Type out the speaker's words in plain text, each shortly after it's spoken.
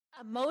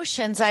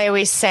Emotions, I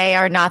always say,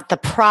 are not the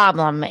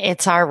problem.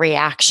 It's our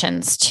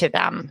reactions to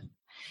them.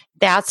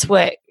 That's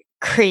what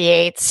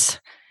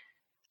creates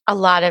a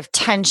lot of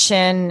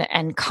tension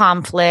and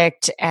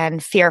conflict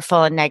and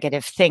fearful and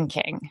negative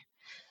thinking.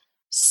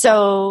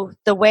 So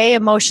the way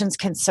emotions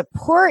can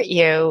support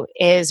you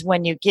is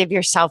when you give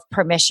yourself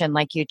permission,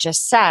 like you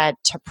just said,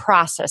 to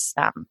process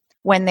them.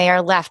 When they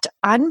are left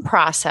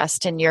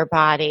unprocessed in your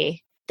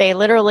body, they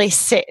literally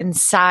sit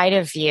inside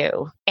of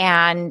you,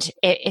 and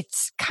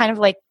it's kind of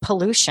like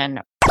pollution.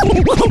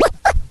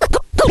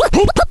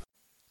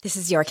 This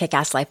is Your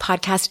Kick-Ass Life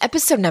podcast,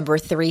 episode number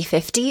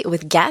 350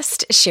 with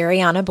guest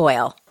Sherianna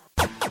Boyle.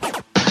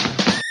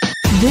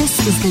 This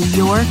is the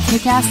Your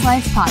Kick-Ass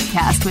Life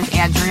podcast with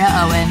Andrea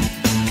Owen,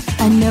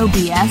 a no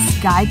BS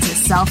guide to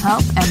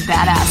self-help and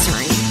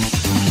badassery.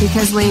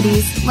 Because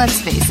ladies, let's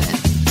face it,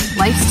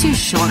 life's too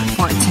short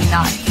for it to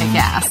not kick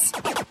ass.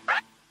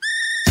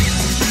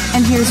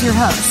 And here's your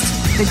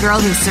host, the girl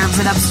who serves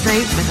it up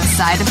straight with a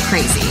side of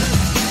crazy,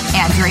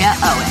 Andrea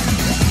Owen.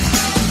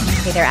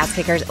 Hey there, ass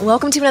kickers.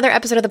 Welcome to another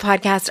episode of the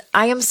podcast.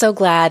 I am so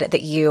glad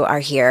that you are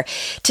here.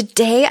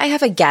 Today, I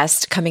have a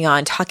guest coming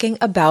on talking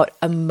about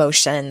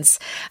emotions.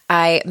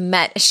 I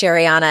met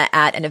Sherianna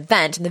at an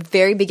event in the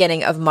very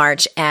beginning of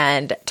March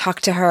and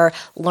talked to her,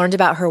 learned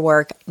about her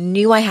work,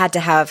 knew I had to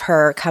have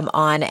her come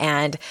on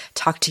and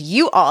talk to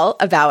you all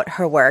about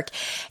her work.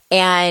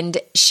 And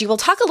she will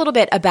talk a little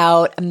bit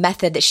about a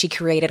method that she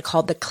created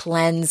called the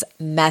Cleanse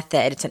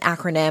Method. It's an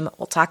acronym.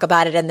 We'll talk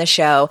about it in the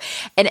show.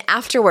 And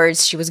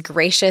afterwards, she was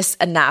gracious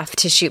enough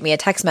to shoot me a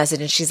text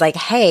message. And she's like,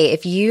 hey,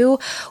 if you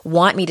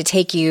want me to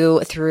take you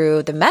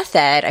through the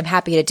method, I'm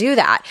happy to do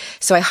that.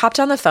 So I hopped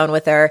on the phone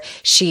with her.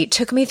 She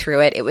took me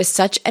through it. It was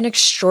such an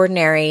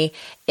extraordinary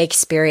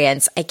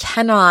experience. I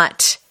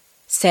cannot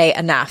say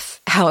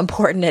enough how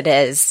important it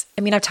is.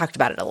 I mean, I've talked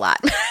about it a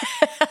lot.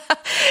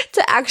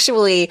 To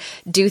actually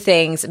do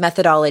things,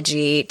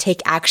 methodology,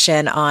 take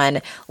action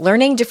on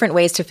learning different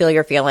ways to feel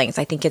your feelings.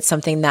 I think it's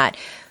something that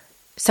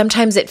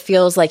sometimes it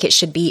feels like it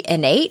should be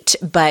innate,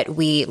 but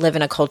we live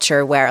in a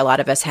culture where a lot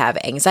of us have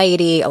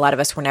anxiety. A lot of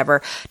us were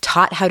never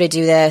taught how to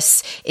do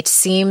this. It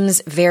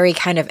seems very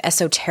kind of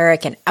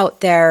esoteric and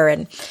out there.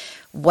 And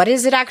what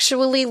does it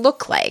actually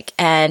look like?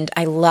 And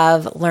I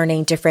love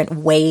learning different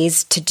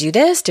ways to do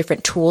this,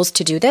 different tools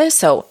to do this.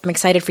 So I'm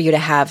excited for you to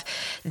have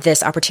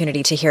this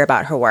opportunity to hear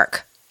about her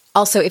work.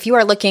 Also, if you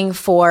are looking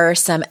for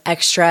some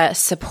extra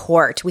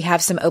support, we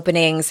have some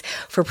openings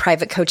for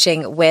private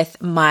coaching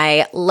with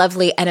my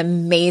lovely and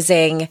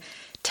amazing,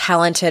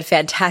 talented,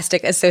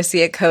 fantastic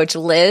associate coach,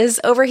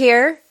 Liz, over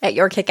here at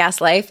Your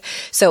Kick-Ass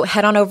Life. So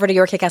head on over to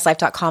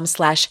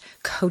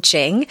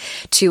yourkickasslife.com/coaching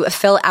to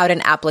fill out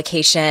an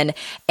application,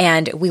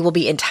 and we will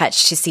be in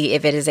touch to see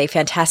if it is a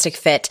fantastic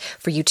fit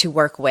for you to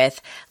work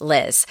with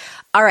Liz.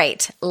 All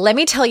right, let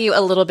me tell you a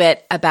little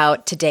bit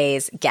about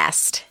today's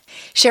guest.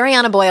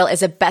 Sherianna Boyle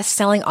is a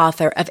best-selling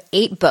author of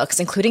 8 books,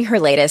 including her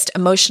latest,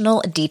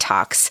 Emotional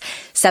Detox,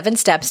 7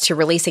 Steps to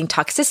Releasing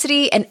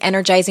Toxicity and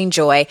Energizing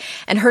Joy,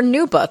 and her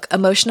new book,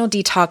 Emotional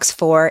Detox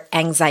for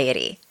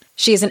Anxiety.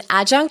 She is an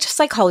adjunct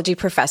psychology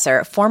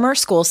professor, former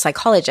school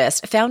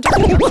psychologist, founder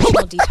of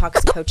Emotional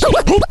Detox Coaching,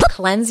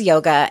 Cleanse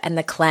Yoga, and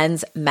the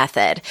Cleanse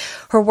Method.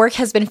 Her work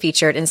has been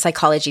featured in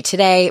Psychology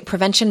Today,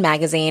 Prevention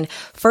Magazine,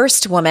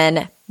 First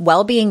Woman,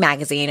 Wellbeing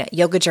Magazine,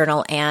 Yoga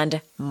Journal, and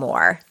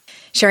more.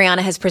 Sherianna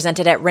has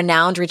presented at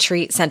renowned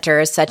retreat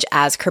centers such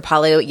as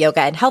Kripalu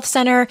Yoga and Health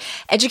Center,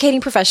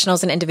 educating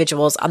professionals and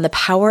individuals on the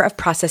power of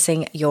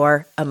processing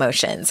your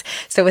emotions.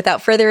 So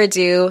without further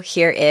ado,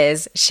 here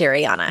is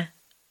Sherianna.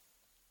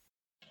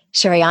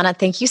 Sherianna,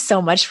 thank you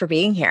so much for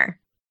being here.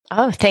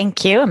 Oh,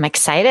 thank you. I'm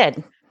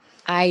excited.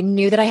 I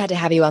knew that I had to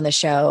have you on the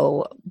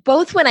show,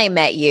 both when I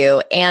met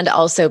you and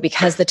also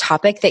because the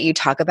topic that you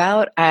talk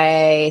about,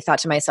 I thought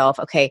to myself,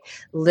 okay,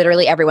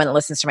 literally everyone that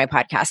listens to my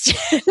podcast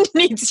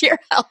needs your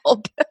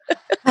help.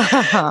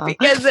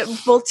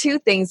 Because both two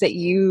things that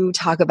you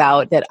talk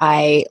about that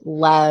I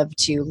love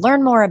to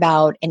learn more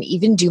about and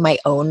even do my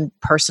own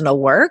personal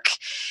work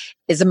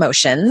is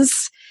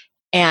emotions.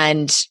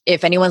 And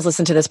if anyone's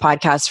listened to this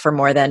podcast for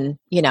more than,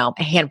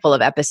 a handful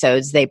of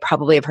episodes, they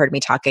probably have heard me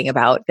talking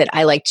about that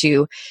I like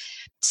to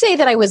say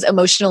that I was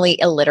emotionally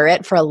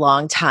illiterate for a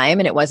long time.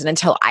 And it wasn't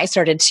until I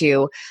started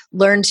to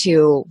learn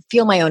to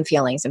feel my own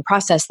feelings and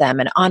process them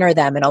and honor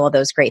them and all of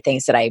those great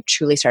things that I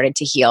truly started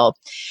to heal,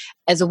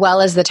 as well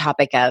as the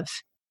topic of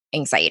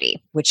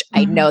anxiety, which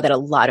I know that a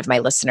lot of my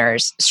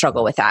listeners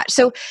struggle with that.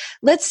 So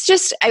let's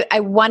just,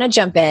 I want to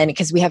jump in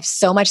because we have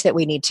so much that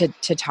we need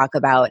to talk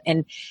about.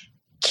 And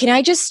can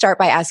I just start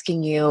by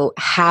asking you,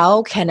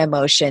 how can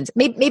emotions,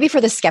 maybe for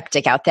the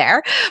skeptic out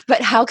there, but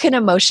how can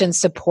emotions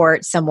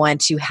support someone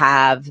to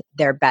have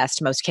their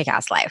best, most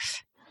kick-ass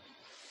life?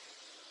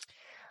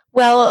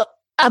 Well,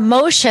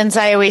 emotions,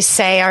 I always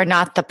say, are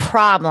not the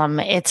problem.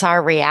 It's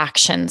our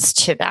reactions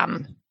to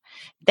them.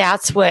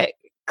 That's what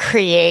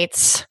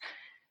creates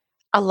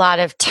a lot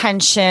of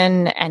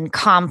tension and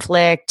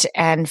conflict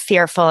and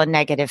fearful and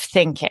negative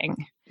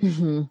thinking.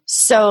 Mm-hmm.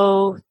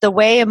 So the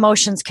way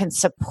emotions can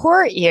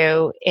support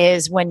you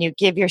is when you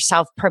give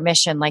yourself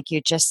permission, like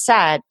you just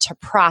said, to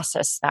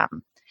process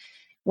them.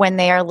 When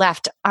they are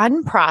left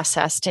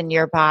unprocessed in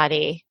your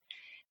body,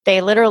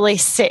 they literally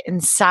sit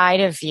inside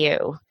of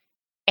you,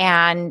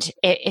 and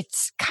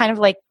it's kind of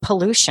like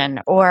pollution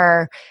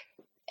or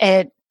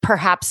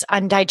perhaps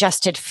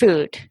undigested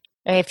food.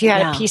 If you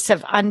had a piece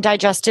of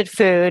undigested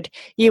food,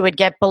 you would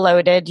get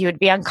bloated. You would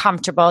be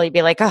uncomfortable. You'd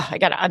be like, "Oh, I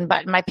got to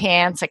unbutton my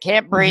pants. I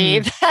can't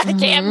breathe. I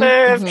can't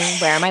move.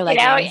 Where are my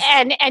leggings?"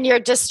 And you're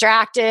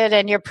distracted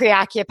and you're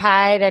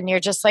preoccupied and you're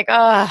just like,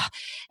 "Oh,"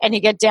 and you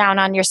get down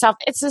on yourself.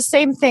 It's the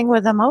same thing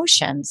with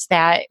emotions,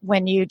 that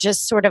when you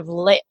just sort of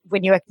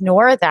when you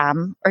ignore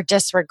them or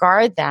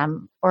disregard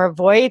them or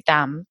avoid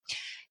them,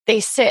 they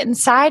sit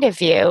inside of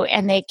you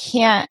and they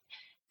can't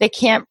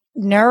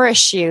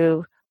nourish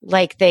you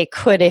like they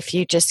could if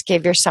you just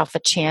give yourself a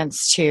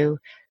chance to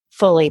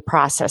fully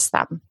process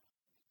them.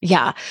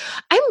 Yeah.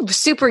 I'm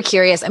super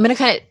curious. I'm going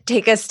to kind of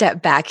take a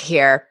step back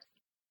here.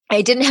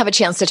 I didn't have a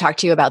chance to talk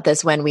to you about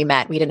this when we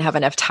met. We didn't have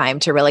enough time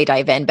to really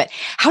dive in, but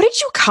how did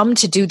you come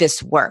to do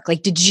this work?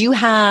 Like, did you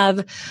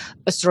have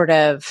a sort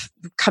of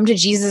come to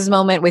Jesus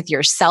moment with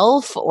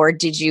yourself, or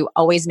did you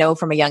always know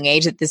from a young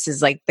age that this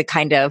is like the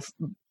kind of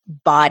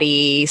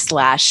body /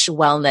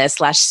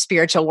 wellness /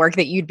 spiritual work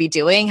that you'd be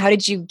doing? How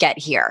did you get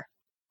here?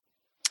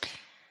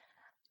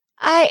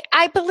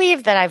 I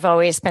believe that I've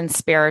always been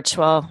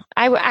spiritual.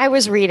 I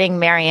was reading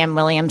Marianne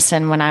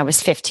Williamson when I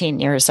was 15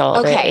 years old.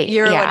 Okay,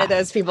 you're one of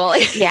those people.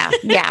 Yeah.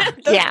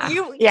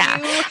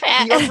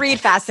 Your read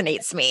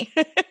fascinates me.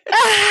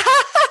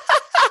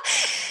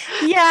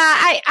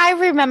 I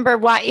remember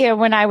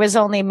when I was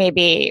only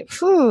maybe,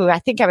 I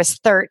think I was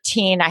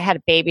 13, I had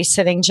a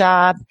babysitting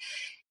job.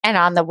 And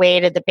on the way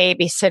to the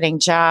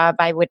babysitting job,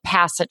 I would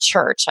pass a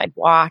church. I'd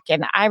walk.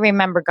 And I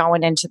remember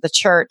going into the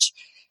church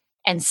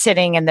and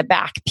sitting in the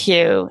back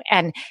pew.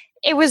 And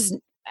it was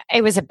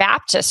a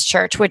Baptist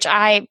church, which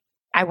I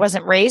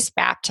wasn't raised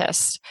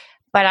Baptist,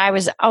 but I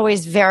was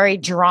always very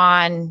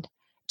drawn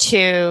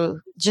to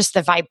just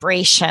the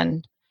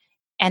vibration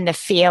and the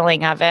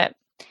feeling of it.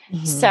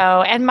 Mm-hmm.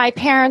 So, and my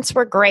parents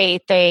were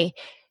great. They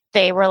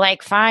were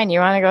like, "Fine,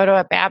 you want to go to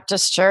a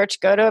Baptist church?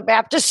 Go to a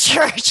Baptist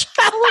church."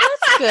 Well,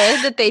 that's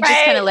good that they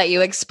just kind of let you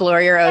explore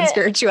your own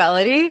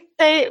spirituality.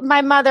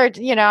 My mother,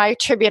 I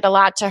attribute a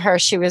lot to her.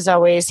 She was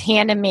always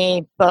handing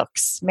me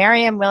books,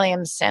 Marianne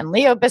Williamson,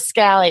 Leo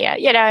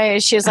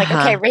Buscaglia. She was like,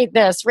 "Okay, read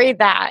this, read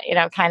that,"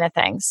 kind of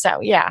thing. So,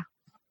 yeah.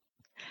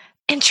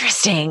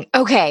 Interesting.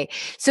 Okay.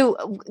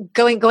 So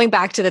going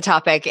back to the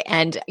topic,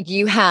 and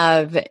you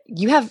have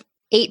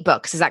 8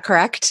 books. Is that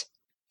correct?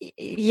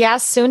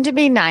 Yes, soon to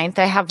be 9th.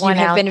 I have one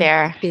out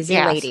there. Busy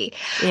lady.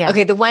 Yeah.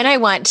 Okay, the one I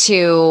want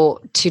to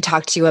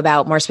talk to you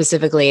about more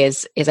specifically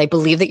is I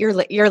believe that your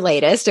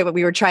latest. I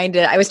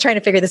was trying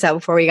to figure this out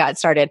before we got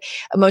started.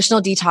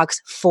 Emotional Detox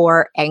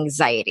for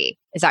Anxiety.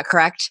 Is that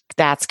correct?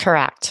 That's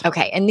correct.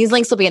 Okay, and these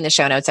links will be in the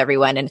show notes,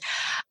 everyone. And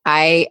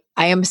I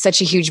am such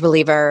a huge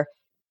believer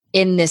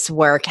in this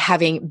work,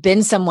 having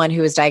been someone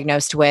who was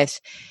diagnosed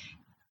with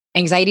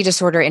anxiety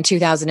disorder in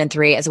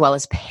 2003, as well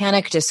as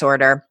panic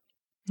disorder.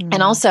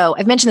 And also,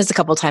 I've mentioned this a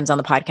couple of times on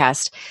the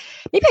podcast.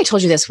 Maybe I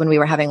told you this when we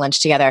were having lunch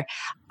together.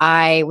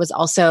 I've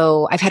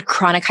had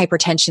chronic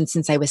hypertension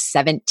since I was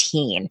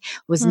 17,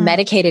 was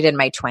medicated in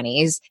my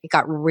 20s. It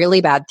got really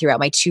bad throughout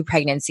my 2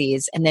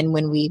 pregnancies. And then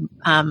when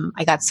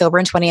I got sober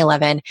in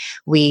 2011,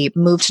 we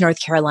moved to North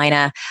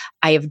Carolina.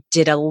 I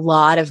did a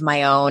lot of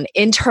my own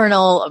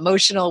internal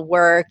emotional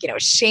work,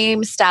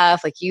 shame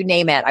stuff, like you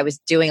name it. I was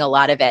doing a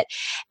lot of it.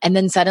 And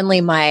then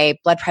suddenly my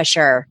blood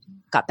pressure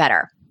got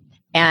better.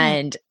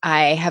 And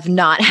I have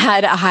not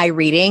had a high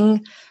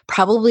reading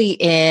probably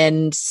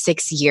in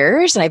 6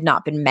 years, and I've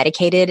not been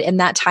medicated in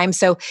that time.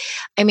 So,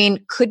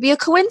 could be a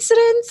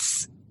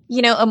coincidence,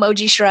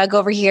 emoji shrug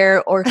over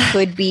here, or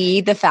could be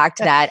the fact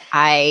that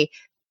I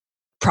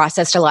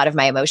processed a lot of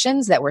my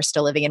emotions that were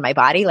still living in my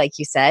body, like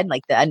you said,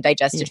 like the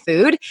undigested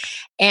food,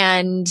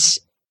 and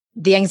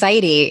the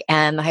anxiety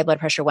and the high blood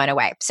pressure went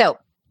away. So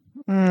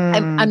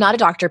I'm not a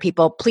doctor,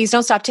 people. Please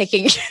don't stop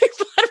taking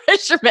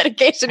your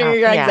medication or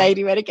your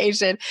anxiety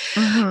medication.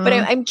 Mm-hmm. But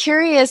I'm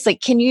curious,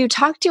 can you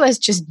talk to us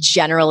just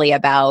generally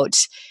about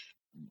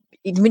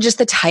even just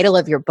the title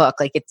of your book?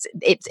 Like it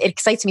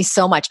excites me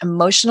so much.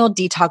 Emotional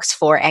Detox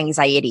for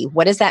Anxiety.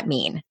 What does that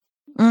mean?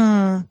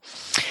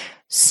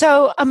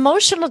 So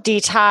emotional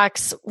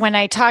detox, when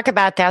I talk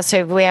about that,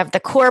 so we have the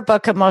core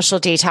book, Emotional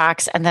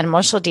Detox, and then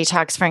Emotional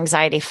Detox for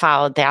Anxiety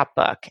followed that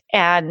book.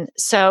 And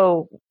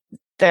so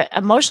the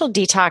emotional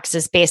detox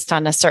is based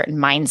on a certain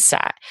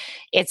mindset.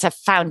 It's a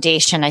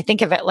foundation. I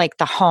think of it like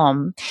the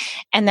home.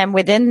 And then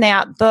within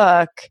that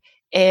book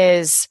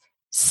is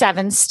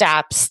 7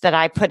 steps that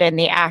I put in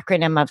the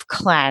acronym of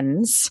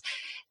CLEANSE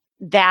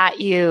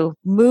that you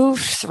move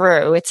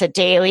through. It's a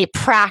daily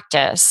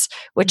practice,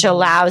 which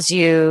allows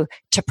you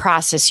to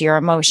process your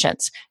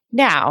emotions.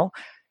 Now,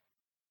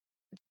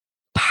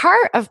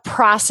 part of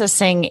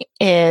processing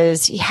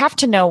is you have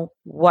to know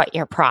what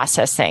you're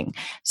processing.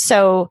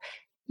 So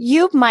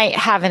you might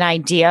have an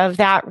idea of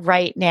that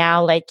right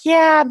now. Like,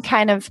 yeah, I'm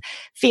kind of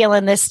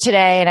feeling this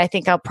today. And I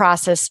think I'll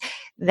process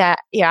that.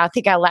 Yeah, I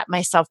think I'll let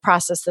myself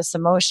process this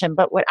emotion.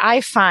 But what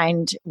I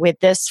find with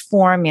this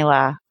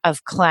formula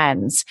of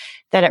cleanse,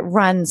 that it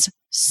runs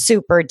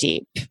super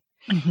deep.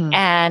 Mm-hmm.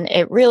 And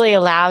it really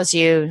allows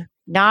you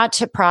not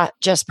to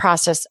just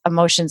process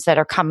emotions that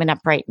are coming up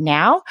right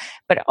now,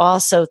 but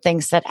also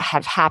things that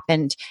have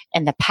happened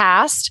in the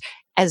past,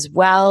 as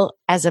well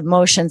as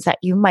emotions that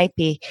you might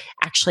be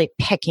actually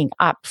picking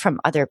up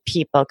from other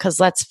people. Because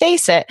let's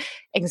face it,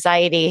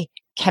 anxiety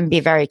can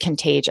be very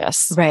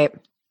contagious. Right.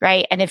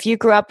 Right. And if you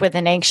grew up with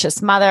an anxious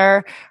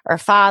mother or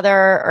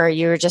father, or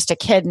you were just a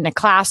kid in a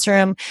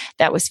classroom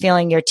that was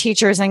feeling your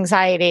teacher's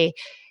anxiety,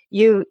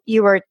 you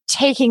were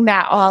taking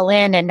that all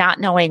in and not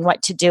knowing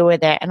what to do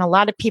with it. And a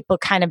lot of people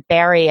kind of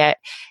bury it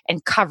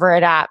and cover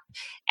it up,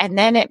 and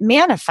then it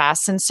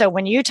manifests. And so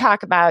when you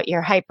talk about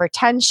your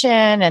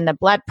hypertension and the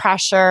blood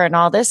pressure and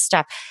all this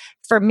stuff,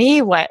 for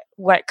me, what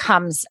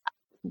comes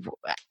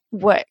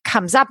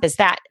up is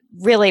that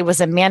really was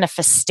a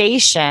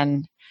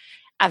manifestation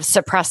of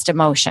suppressed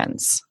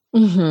emotions.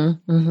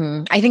 Mm-hmm,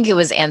 mm-hmm. I think it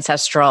was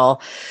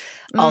ancestral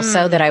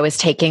also that I was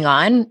taking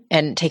on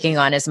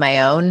as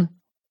my own.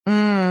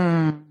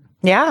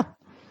 Yeah.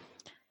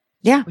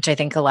 Yeah. Which I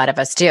think a lot of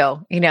us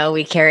do. You know,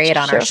 we carry it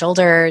on our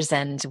shoulders,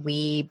 and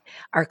we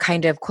are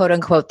kind of, quote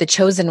unquote, the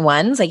chosen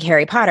ones, like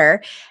Harry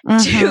Potter,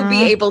 to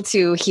be able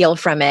to heal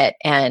from it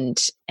and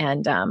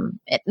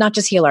not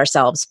just heal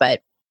ourselves,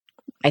 but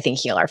I think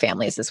heal our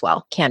families as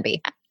well. Can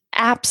be.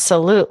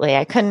 Absolutely.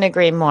 I couldn't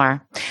agree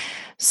more.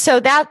 So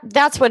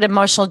that's what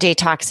emotional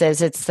detox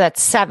is. It's that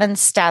 7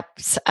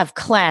 steps of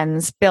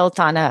cleanse built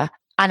on a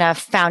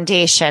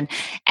foundation.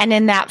 And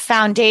in that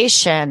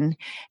foundation,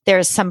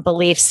 there's some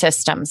belief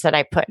systems that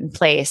I put in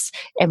place.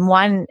 And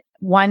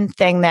one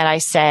thing that I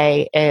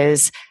say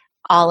is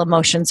all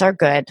emotions are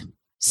good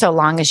so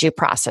long as you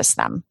process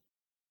them.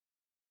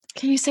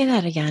 Can you say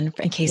that again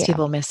in case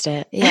people missed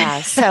it?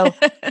 Yeah. So,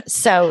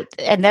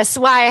 and this is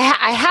why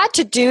I had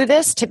to do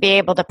this to be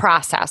able to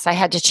process. I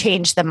had to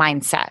change the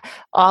mindset.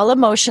 All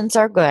emotions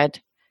are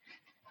good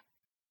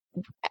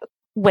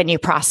when you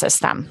process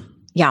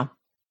them. Yeah.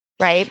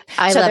 Right?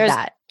 I love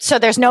that. So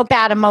there's no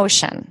bad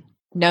emotion.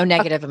 No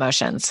negative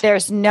emotions.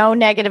 There's no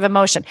negative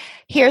emotion.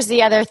 Here's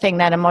the other thing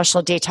that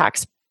emotional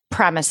detox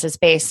premise is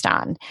based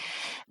on,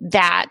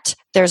 that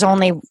there's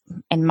only,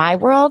 in my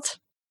world,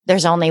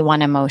 there's only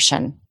one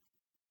emotion,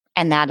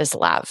 and that is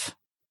love.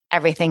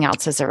 Everything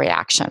else is a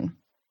reaction.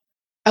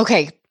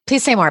 Okay.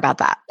 Please say more about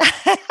that.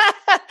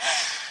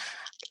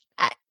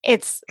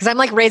 It's because I'm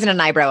like raising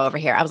an eyebrow over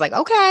here. I was like,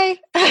 okay.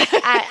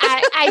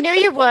 I knew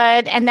you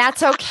would, and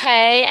that's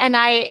okay. And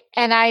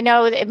I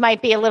know it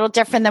might be a little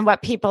different than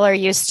what people are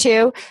used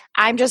to.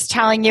 I'm just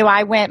telling you,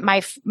 I went my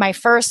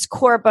first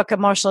core book,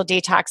 Emotional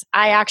Detox.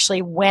 I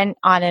actually went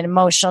on an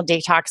emotional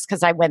detox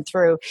because I went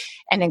through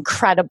a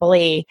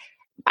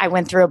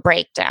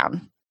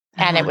breakdown,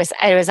 and it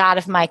was out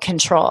of my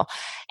control.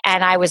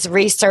 And I was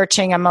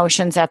researching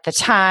emotions at the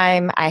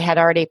time. I had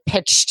already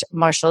pitched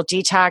Emotional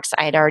Detox.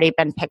 I had already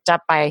been picked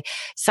up by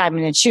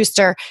Simon &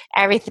 Schuster.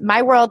 Everything,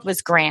 my world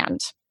was grand.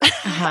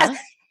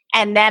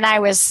 And then I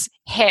was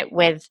hit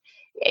with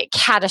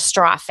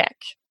catastrophic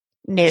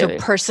news. So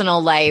personal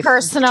life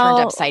turned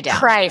upside down.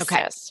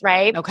 Crisis,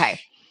 right? Okay.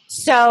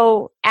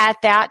 So at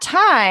that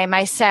time,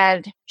 I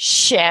said,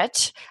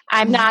 shit,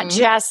 I'm not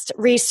just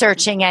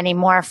researching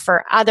anymore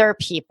for other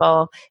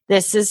people.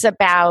 This is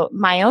about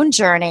my own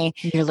journey.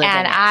 And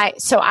I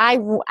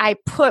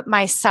put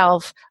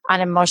myself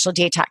on emotional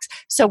detox.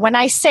 So when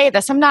I say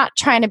this, I'm not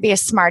trying to be a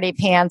smarty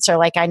pants or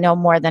like I know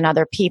more than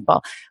other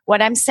people.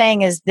 What I'm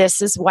saying is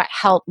this is what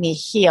helped me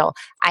heal.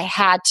 I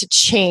had to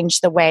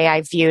change the way I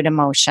viewed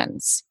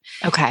emotions.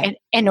 Okay.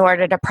 In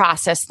order to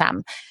process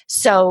them.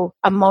 So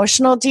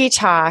emotional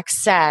detox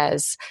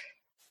says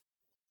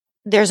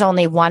there's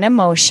only one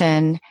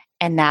emotion,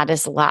 and that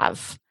is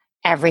love.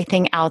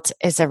 Everything else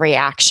is a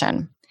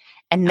reaction.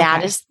 And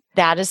that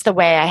is the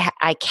way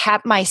I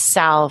kept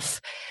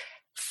myself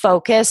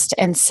focused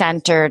and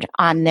centered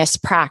on this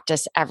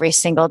practice every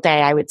single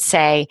day. I would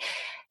say,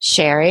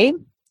 Sherry,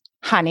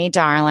 honey,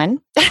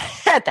 darling,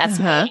 that's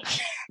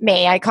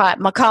me. I call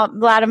a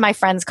lot of my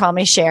friends call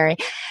me Sherry.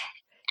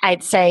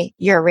 I'd say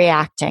you're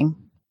reacting.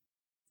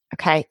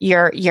 Okay.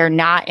 You're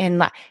not in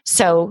love.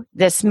 So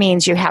this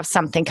means you have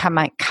something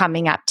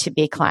coming up to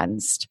be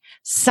cleansed.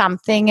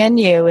 Something in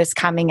you is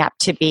coming up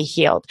to be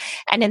healed.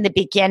 And in the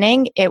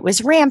beginning, it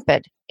was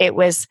rampant.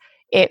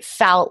 It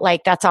felt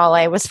like that's all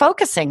I was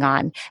focusing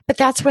on, but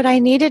that's what I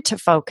needed to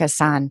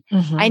focus on.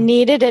 I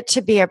needed it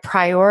to be a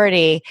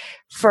priority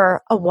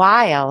for a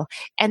while.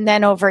 And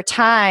then over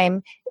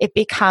time, it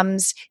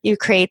becomes, you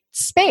create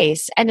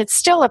space, and it's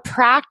still a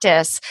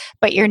practice,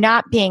 but you're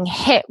not being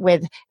hit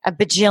with a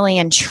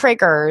bajillion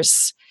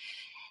triggers.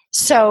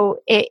 So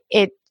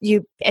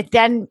it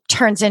then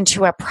turns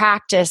into a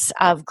practice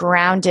of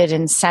grounded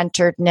and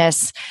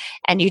centeredness,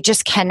 and you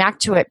just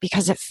connect to it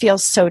because it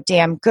feels so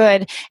damn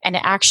good, and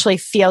it actually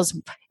feels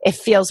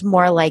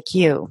more like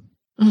you.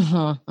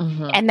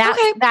 And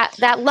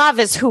that love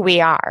is who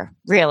we are,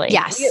 really.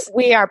 Yes.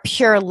 We are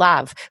pure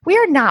love. We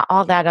are not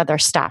all that other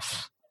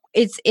stuff.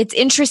 It's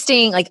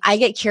interesting. Like, I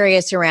get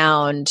curious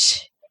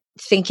around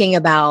thinking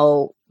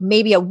about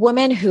maybe a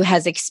woman who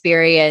has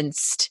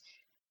experienced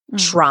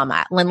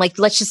trauma. And like,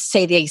 let's just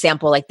say the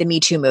example, like the Me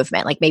Too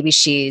movement, like maybe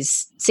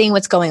she's seeing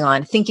what's going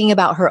on, thinking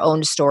about her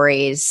own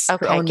stories,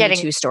 her own Me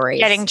Too stories.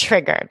 Getting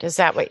triggered. Is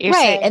that what you're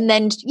saying? Right. And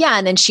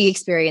then she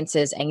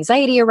experiences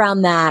anxiety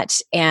around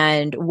that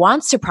and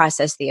wants to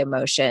process the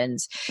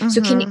emotions. So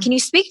can you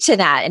speak to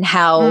that and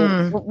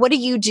how, what do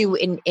you do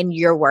in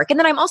your work? And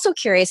then I'm also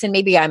curious, and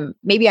maybe I'm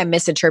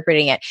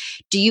misinterpreting it.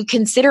 Do you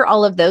consider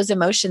all of those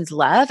emotions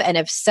love? And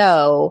if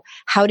so,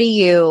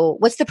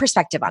 what's the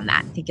perspective on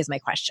that? I think is my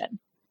question.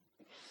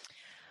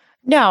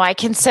 No, I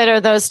consider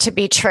those to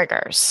be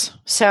triggers.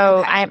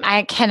 So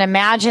I can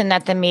imagine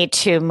that the Me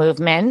Too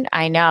movement,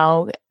 I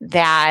know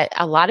that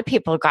a lot of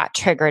people got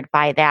triggered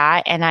by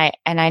that. And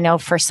I know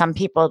for some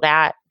people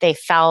that they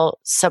felt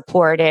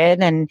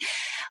supported and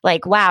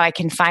like, wow, I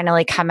can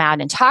finally come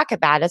out and talk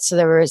about it. So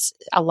there was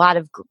a lot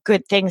of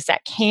good things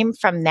that came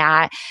from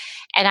that.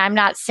 And I'm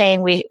not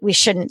saying we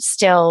shouldn't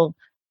still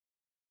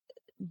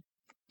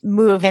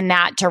move in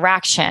that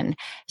direction.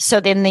 So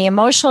then the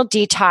emotional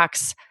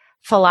detox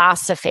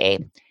philosophy,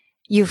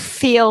 you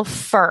feel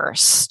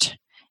first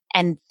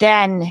and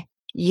then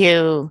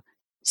you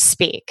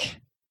speak.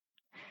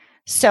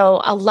 So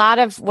a lot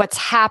of what's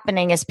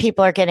happening is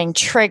people are getting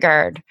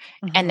triggered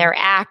and they're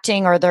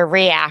acting or they're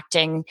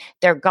reacting.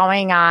 They're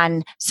going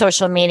on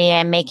social media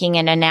and making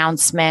an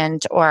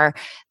announcement, or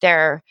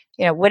they're,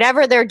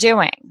 whatever they're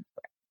doing.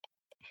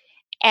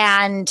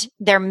 And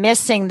they're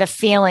missing the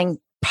feeling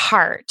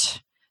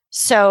part.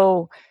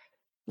 So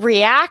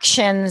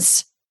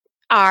reactions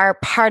are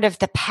part of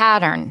the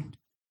pattern.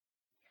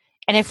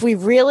 And if we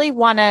really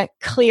want to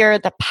clear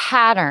the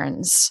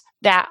patterns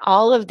that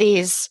all of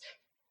these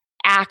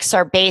acts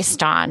are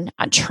based on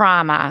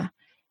trauma,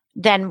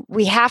 then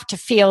we have to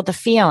feel the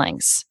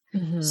feelings.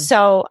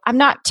 So I'm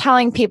not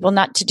telling people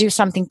not to do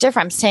something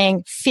different. I'm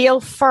saying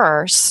feel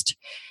first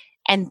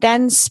and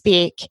then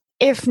speak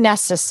if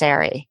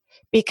necessary,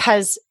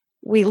 because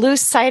we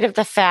lose sight of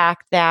the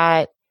fact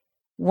that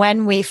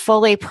when we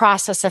fully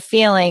process a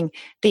feeling,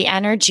 the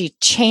energy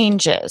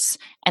changes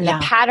and the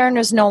pattern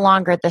is no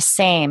longer the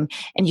same.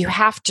 And you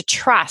have to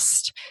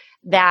trust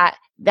that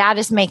that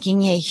is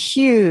making a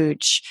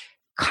huge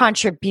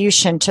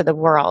contribution to the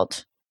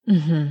world.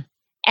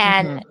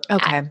 And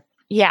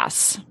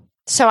yes.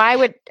 So I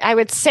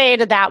would say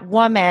to that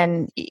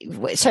woman,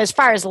 so as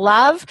far as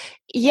love,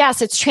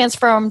 yes, it's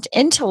transformed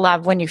into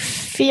love when you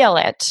feel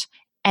it.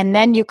 And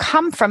then you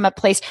come from a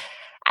place.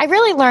 I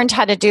really learned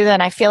how to do that.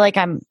 And I feel like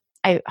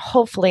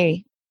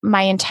hopefully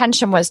my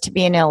intention was to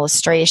be an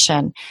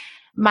illustration.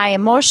 My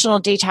Emotional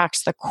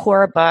Detox, the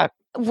core book,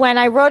 when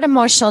I wrote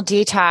Emotional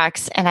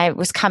Detox and I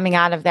was coming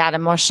out of that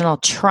emotional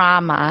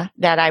trauma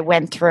that I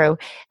went through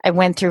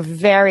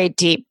very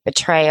deep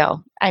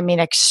betrayal. I mean,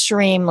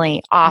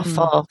 extremely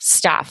awful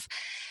stuff.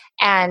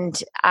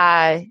 And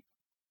I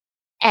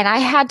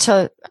had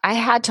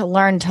to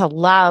learn to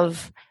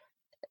love,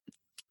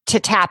 to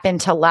tap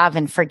into love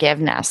and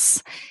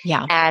forgiveness.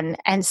 Yeah.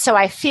 And so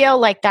I feel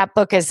like that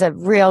book is a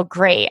real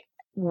great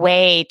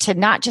way to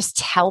not just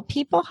tell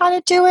people how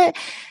to do it,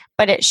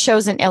 but it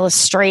shows an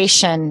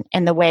illustration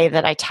in the way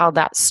that I tell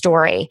that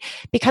story,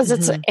 because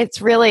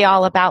it's really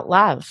all about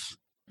love,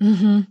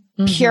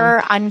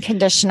 pure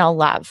unconditional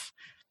love.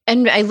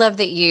 And I love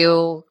that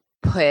you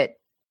put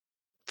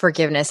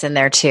forgiveness in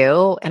there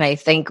too. And I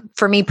think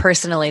for me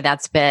personally,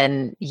 that's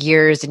been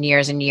years and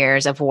years and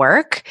years of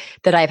work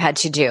that I've had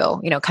to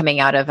do, coming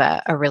out of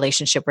a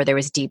relationship where there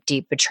was deep,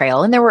 deep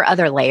betrayal. And there were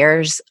other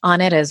layers on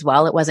it as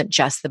well. It wasn't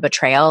just the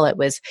betrayal. It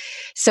was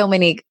so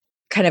many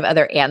kind of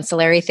other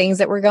ancillary things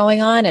that were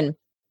going on. And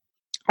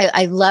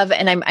I love,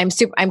 and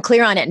I'm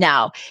clear on it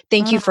now.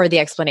 Thank you for the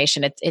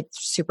explanation.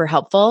 It's super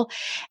helpful.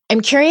 I'm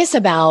curious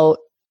about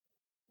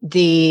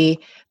the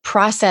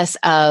process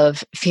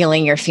of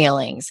feeling your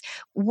feelings.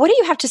 What do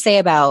you have to say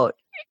about,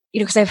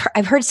 because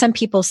I've heard some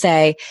people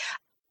say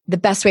the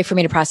best way for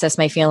me to process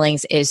my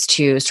feelings is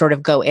to sort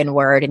of go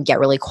inward and get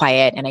really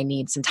quiet, and I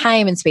need some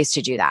time and space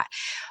to do that.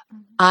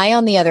 I,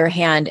 on the other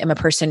hand, am a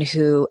person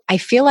who I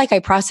feel like I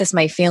process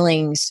my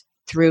feelings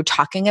through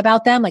talking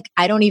about them. Like,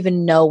 I don't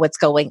even know what's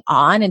going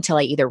on until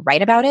I either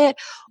write about it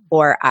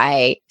or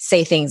I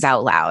say things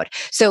out loud.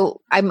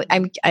 So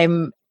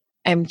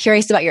I'm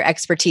curious about your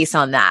expertise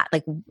on that.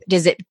 Like,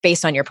 is it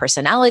based on your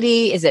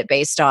personality? Is it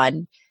based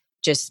on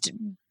just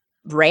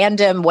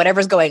random,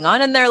 whatever's going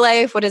on in their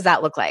life? What does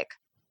that look like?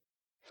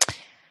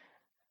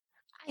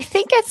 I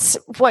think it's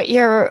what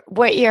you're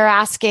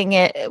asking.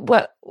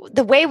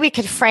 The way we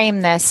could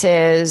frame this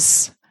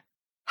is,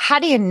 how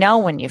do you know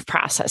when you've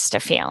processed a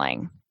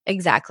feeling?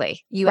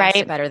 Exactly. You asked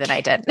it better than I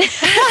did.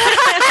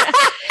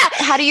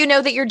 How do you know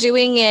that you're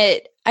doing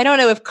it? I don't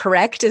know if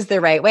correct is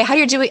the right way. How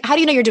do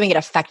you know you're doing it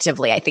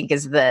effectively? I think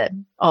is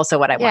also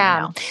what I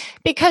want to know.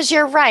 Because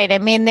you're right. I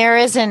mean, there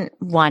isn't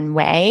one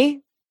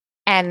way.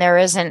 and there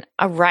isn't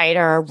a right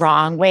or a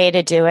wrong way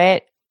to do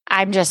it.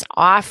 I'm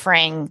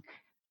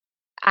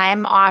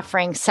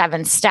offering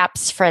 7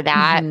 steps for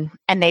that,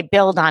 and they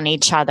build on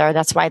each other.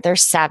 That's why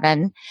there's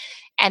 7,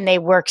 and they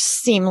work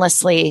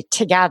seamlessly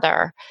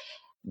together.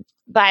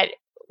 But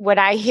what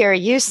I hear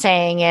you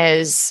saying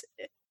is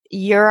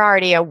you're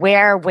already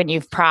aware when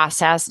you've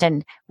processed,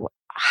 and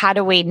how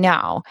do we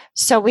know?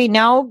 So we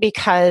know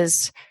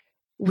because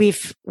we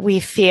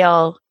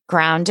feel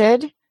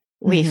grounded,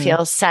 we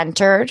feel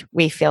centered,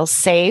 we feel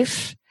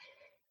safe,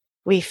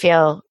 we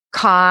feel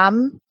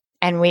calm,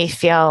 and we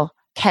feel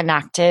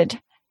connected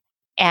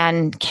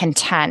and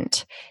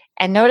content.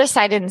 And notice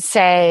I didn't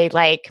say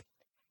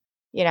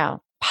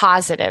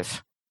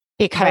positive,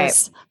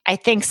 because I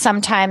think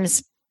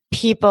sometimes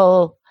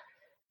people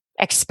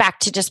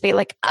expect to just be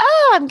like,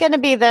 oh, I'm going to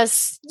be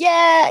this.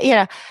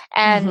 Yeah.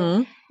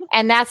 And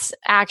that's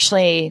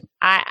actually,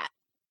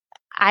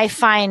 I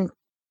find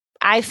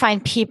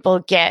people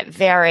get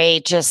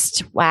very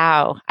just,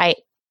 wow, I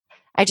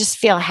just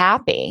feel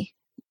happy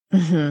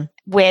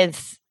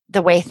with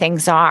the way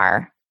things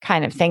are,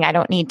 kind of thing. I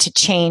don't need to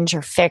change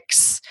or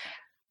fix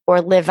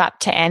or live up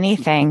to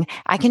anything.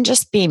 I can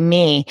just be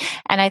me.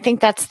 And I think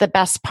that's the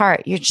best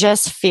part. You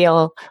just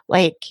feel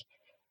like,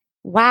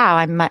 wow,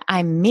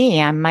 I'm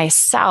me, I'm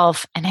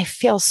myself, and I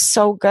feel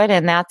so good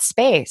in that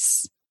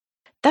space.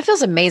 That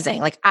feels amazing.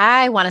 Like,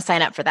 I want to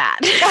sign up for that.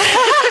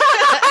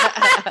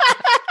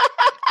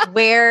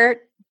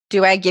 Where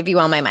do I give you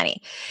all my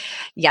money?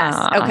 Yes.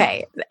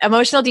 Okay.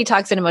 Emotional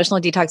detox and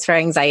emotional detox for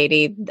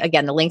anxiety.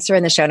 Again, the links are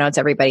in the show notes,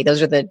 everybody.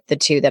 Those are the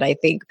 2 that I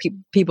think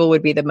people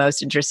would be the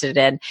most interested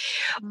in.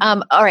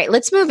 All right,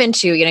 let's move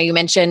into, you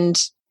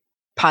mentioned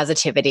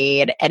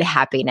positivity and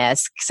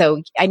happiness.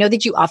 So I know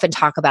that you often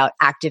talk about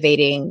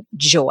activating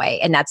joy,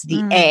 and that's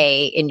the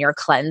A in your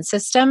cleanse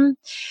system.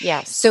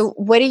 Yes. So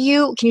can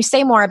you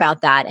say more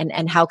about that,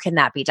 and how can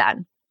that be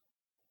done?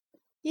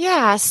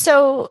 Yeah.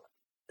 So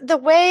the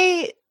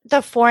way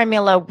the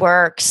formula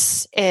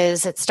works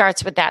is it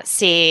starts with that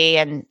C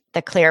and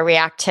the clear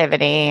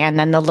reactivity, and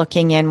then the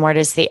looking inward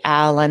is the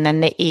L, and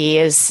then the E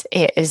is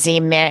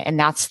emit, and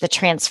that's the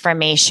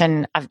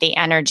transformation of the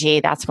energy.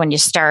 That's when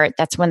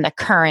the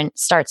current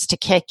starts to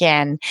kick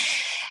in.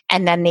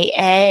 And then the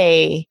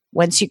A,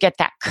 once you get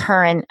that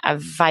current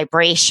of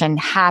vibration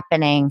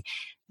happening,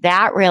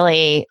 that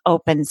really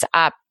opens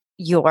up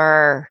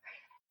your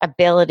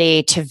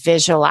ability to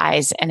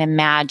visualize and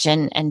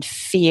imagine and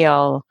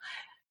feel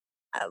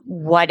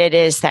what it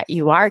is that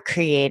you are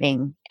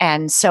creating.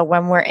 And so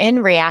when we're in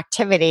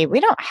reactivity, we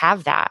don't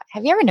have that.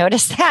 Have you ever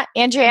noticed that,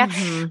 Andrea?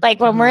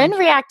 Like when we're in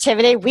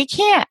reactivity, we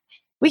can't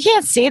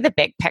see the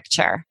big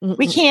picture.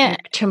 We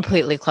can't. You're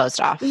completely closed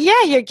off.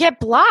 Yeah, you get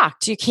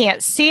blocked. You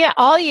can't see it.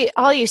 All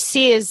you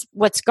see is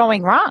what's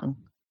going wrong.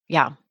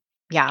 Yeah.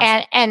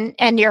 Yeah.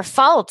 And your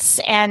faults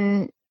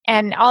and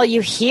all you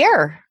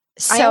hear.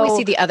 So, I always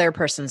see the other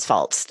person's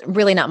faults,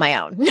 really not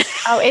my own.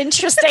 Oh,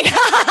 interesting.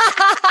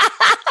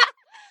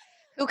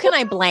 Who can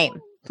I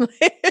blame?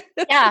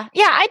 Yeah,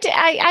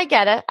 I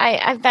get it.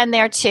 I've been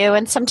there too.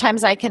 And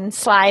sometimes I can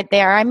slide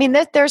there. I mean,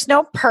 there's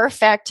no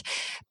perfect,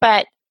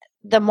 but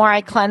the more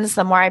I cleanse,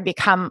 the more I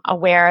become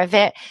aware of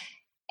it.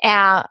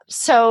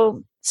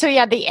 So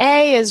yeah, the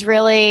A is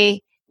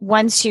really,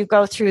 once you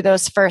go through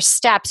those first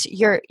steps,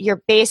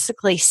 you're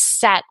basically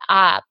set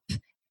up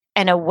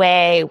in a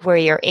way where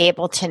you're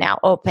able to now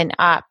open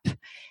up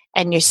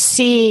and you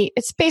see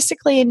it's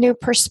basically a new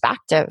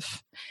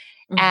perspective.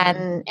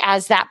 And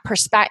as that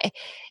perspective,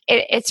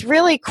 it's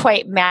really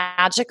quite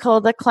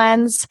magical, the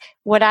cleanse.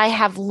 What I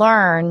have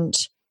learned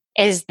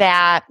is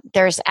that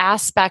there's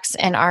aspects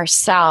in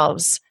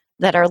ourselves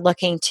that are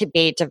looking to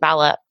be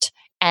developed,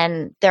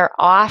 and they're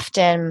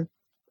often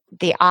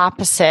the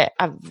opposite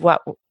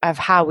of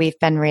how we've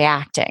been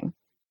reacting.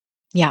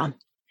 Yeah.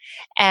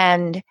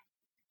 And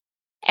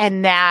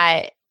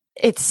that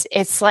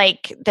it's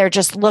like they're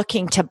just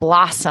looking to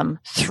blossom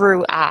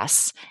through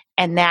us.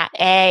 And that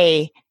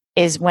A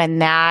is when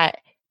that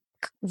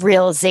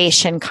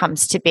realization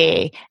comes to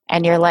be,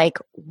 and you're like,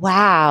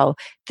 wow,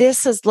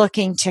 this is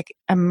looking to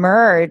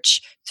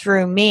emerge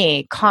through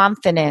me,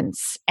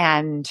 confidence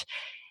and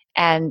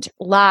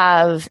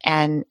love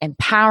and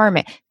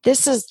empowerment.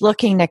 This is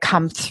looking to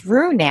come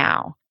through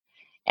now.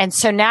 And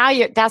so now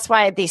that's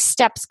why these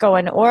steps go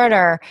in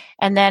order.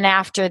 And then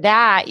after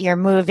that, you're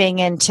moving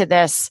into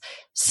this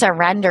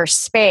surrender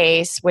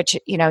space, which,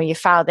 you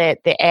follow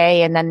the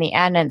A and then the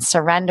N, and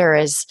surrender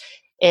is,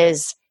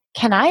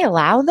 can I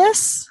allow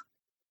this?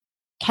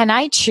 Can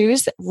I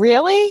choose?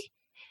 Really?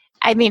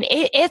 I mean,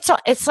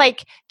 it's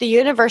like the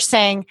universe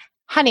saying,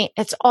 honey,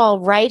 it's all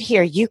right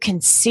here. You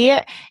can see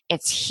it.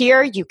 It's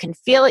here. You can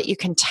feel it. You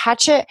can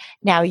touch it.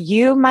 Now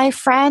you, my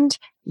friend,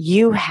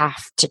 you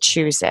have to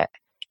choose it.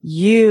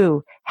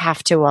 You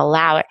have to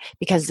allow it,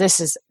 because this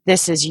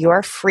is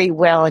your free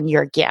will and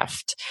your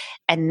gift.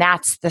 And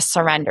that's the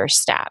surrender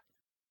step.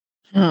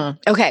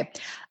 Okay.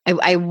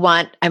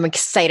 I'm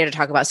excited to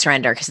talk about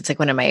surrender, because it's like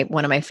one of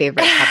my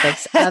favorite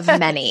topics of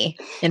many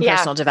in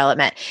personal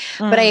development.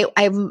 But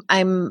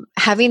I'm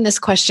having this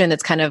question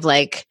that's kind of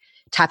like,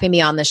 tapping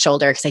me on the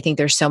shoulder, because I think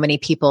there's so many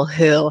people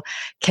who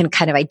can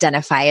kind of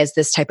identify as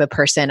this type of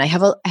person. I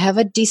have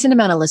a decent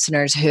amount of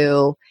listeners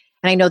who,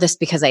 and I know this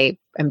because I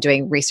am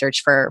doing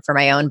research for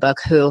my own book,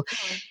 who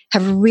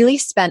have really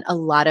spent a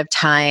lot of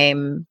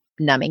time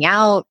numbing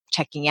out,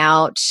 checking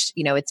out.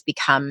 It's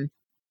become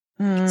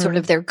sort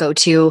of their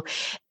go-to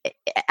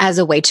as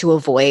a way to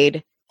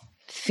avoid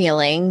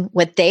feeling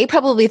what they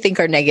probably think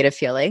are negative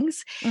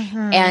feelings.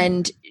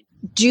 And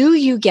do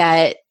you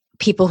get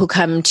people who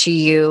come to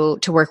you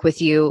to work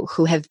with you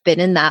who have been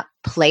in that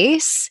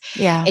place?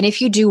 Yeah. And if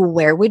you do,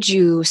 where would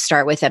you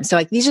start with them? So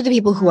like, these are the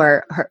people who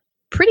are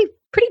pretty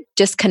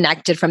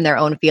disconnected from their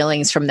own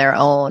feelings, from their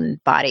own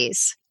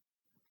bodies.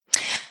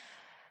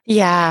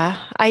 Yeah,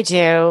 I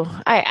do.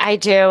 I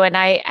do. And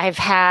I've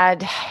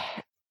had,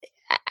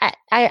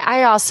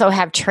 I also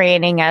have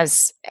training I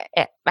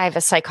have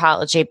a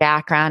psychology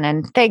background,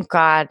 and thank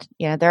God,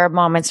 there are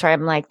moments where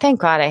I'm like, thank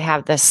God I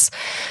have this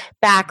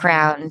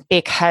background,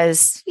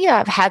 because,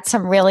 I've had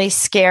some really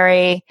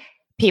scary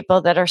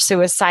people that are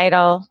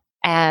suicidal,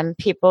 and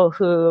people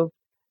who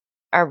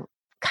are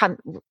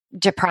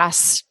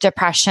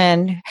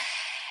depression.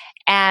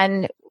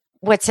 And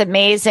what's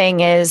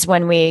amazing is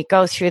when we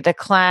go through the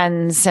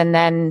cleanse, and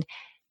then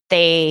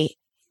they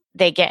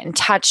get in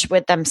touch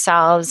with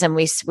themselves, and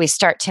we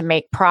start to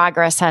make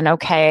progress on,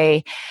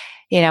 okay,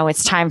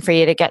 it's time for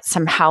you to get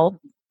some help,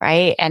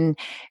 right? And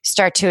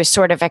start to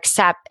sort of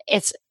accept.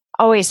 It's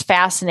always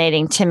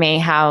fascinating to me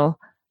how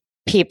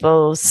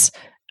people's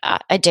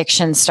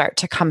addictions start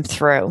to come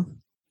through.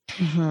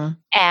 And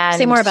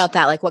say more about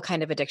that. Like, what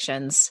kind of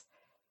addictions?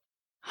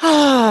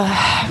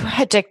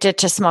 Addicted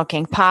to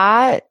smoking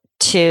pot,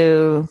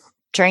 to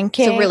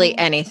drinking. So really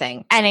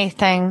anything.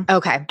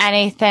 Okay.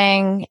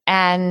 Anything.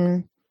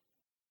 And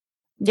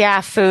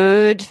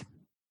food.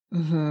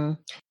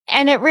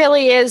 And it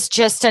really is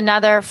just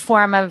another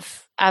form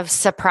of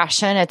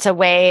suppression. It's a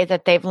way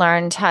that they've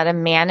learned how to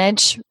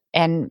manage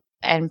and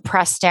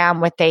press down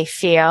what they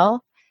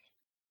feel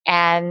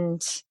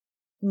and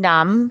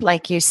numb,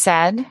 like you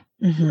said,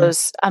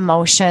 those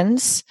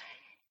emotions,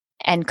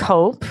 and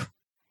cope.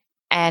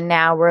 And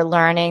now we're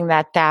learning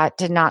that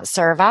did not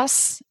serve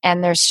us.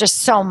 And there's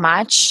just so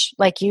much,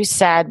 like you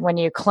said, when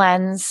you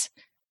cleanse.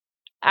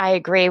 I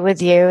agree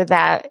with you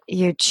that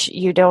you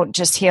don't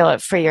just heal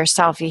it for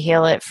yourself. You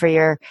heal it for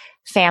your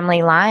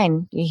family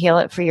line. You heal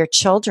it for your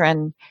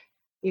children.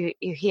 You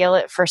heal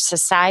it for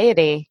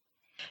society.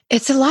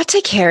 It's a lot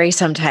to carry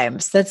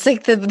sometimes. That's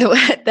like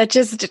that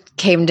just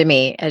came to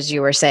me as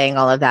you were saying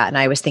all of that. And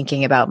I was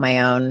thinking about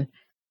my own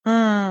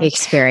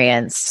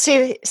experience.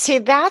 See,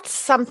 that's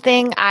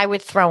something I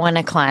would throw in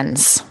a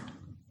cleanse.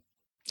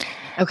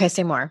 Okay,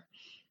 say more.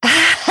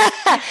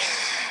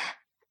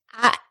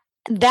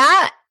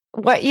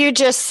 What you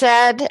just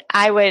said,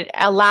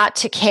 a lot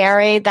to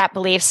carry, that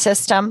belief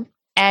system.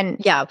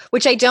 And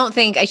which I don't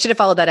think, I should have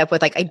followed that up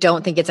with, like, I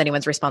don't think it's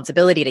anyone's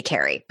responsibility to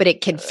carry, but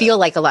it can feel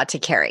like a lot to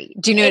carry.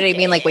 Do you know what I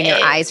mean? Like when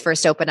your eyes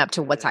first open up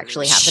to what's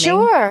actually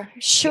happening.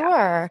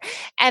 Sure.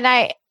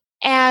 Yeah.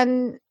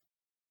 And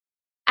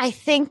I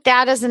think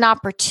that is an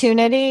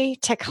opportunity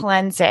to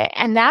cleanse it.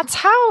 And that's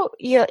how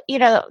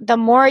the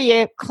more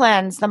you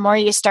cleanse, the more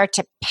you start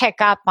to pick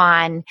up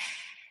on,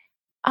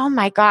 oh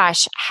my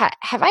gosh,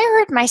 have I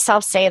heard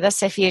myself say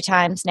this a few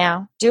times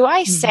now? Do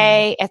I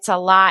say it's a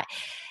lot?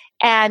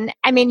 And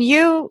I mean,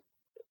 Andrea,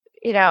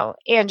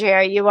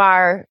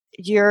 you're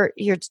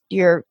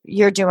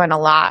doing a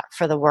lot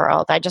for the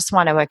world. I just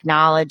want to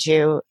acknowledge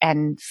you,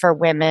 and for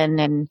women,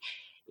 and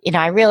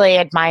I really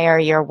admire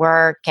your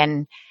work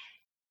and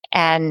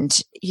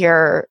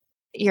your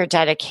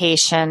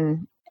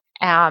dedication.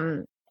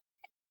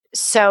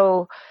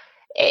 So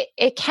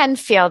it can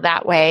feel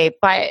that way,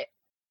 but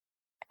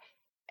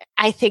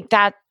I think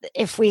that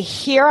if we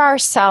hear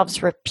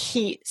ourselves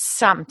repeat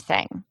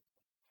something,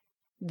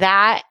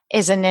 that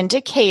is an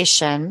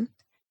indication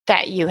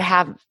that you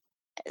have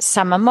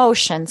some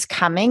emotions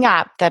coming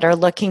up that are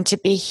looking to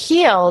be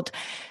healed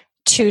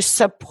to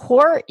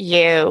support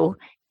you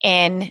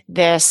in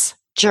this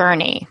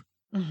journey,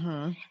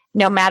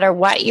 no matter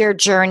what your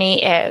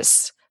journey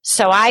is.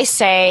 So I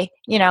say,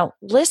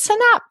 listen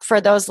up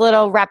for those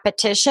little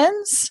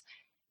repetitions,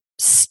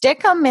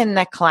 stick them in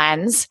the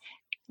cleanse,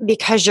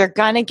 because you're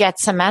going to get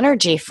some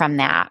energy from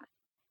that.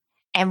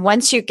 And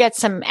once you get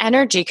some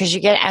energy, because you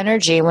get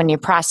energy when you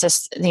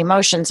process the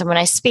emotions. And when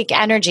I speak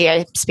energy,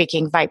 I'm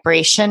speaking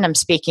vibration. I'm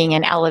speaking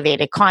in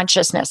elevated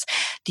consciousness.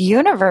 The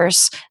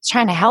universe is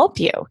trying to help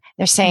you.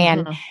 They're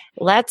saying,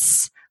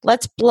 let's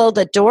blow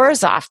the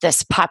doors off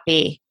this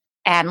puppy.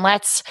 And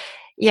let's,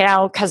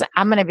 because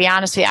I'm going to be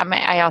honest with you,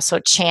 I also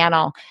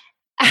channel.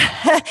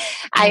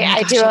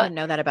 I do. I didn't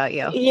know that about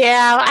you.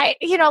 Yeah, a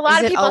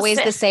lot of people. Is it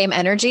always the same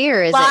energy,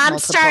 or is it multiple? I'm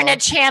starting to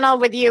channel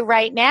with you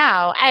right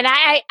now, and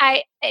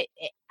I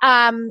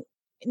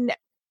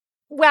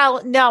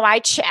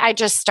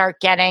just start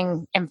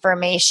getting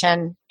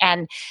information,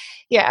 and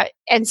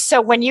and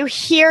so when you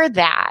hear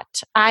that,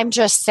 I'm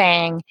just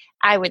saying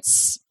I would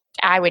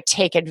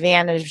take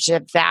advantage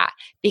of that,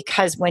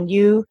 because when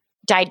you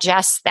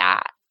digest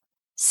that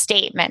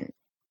statement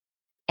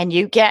and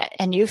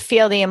you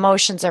feel the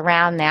emotions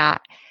around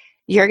that,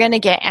 you're going to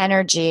get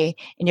energy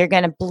and you're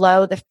going to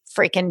blow the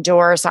freaking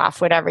doors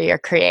off whatever you're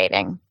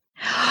creating.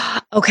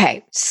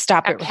 Okay,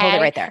 stop it. Hold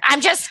it right there. I'm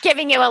just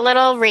giving you a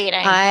little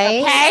reading.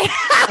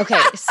 Okay.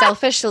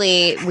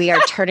 Selfishly, we are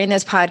turning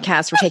this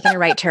podcast. We're taking a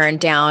right turn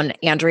down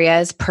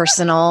Andrea's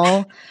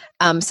personal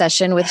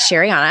session with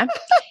Sherianna,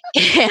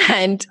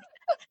 and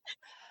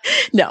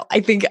no, I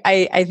think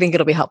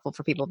it'll be helpful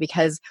for people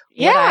because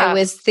what I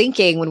was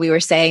thinking when we were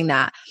saying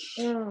that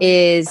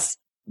is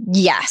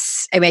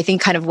yes. I mean, I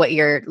think kind of what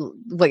you're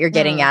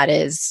getting at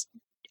is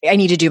I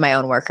need to do my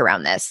own work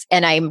around this,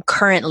 and I'm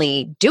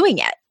currently doing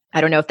it. I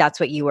don't know if that's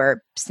what you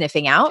were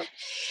sniffing out.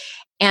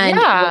 And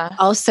what's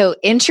also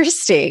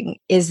interesting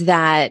is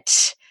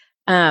that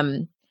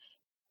when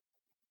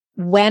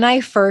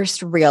I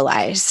first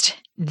realized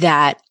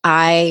that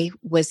I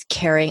was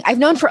carrying, I've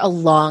known for a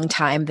long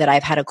time that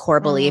I've had a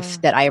core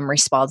belief that I am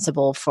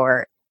responsible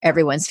for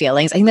everyone's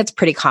feelings. I think that's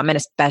pretty common,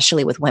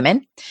 especially with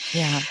women.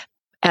 Yeah.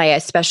 I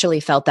especially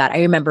felt that.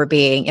 I remember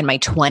being in my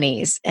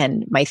 20s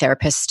and my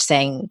therapist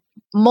saying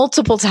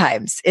multiple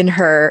times in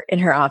her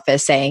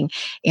office saying,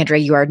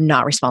 Andrea, you are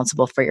not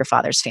responsible for your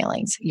father's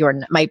feelings.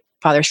 My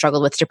father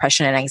struggled with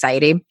depression and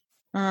anxiety.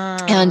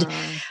 And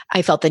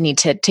I felt the need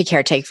to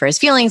caretake for his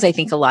feelings. I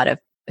think a lot of,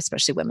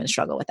 especially women,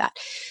 struggle with that.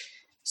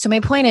 So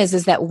my point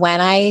is that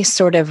when I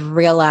sort of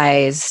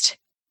realized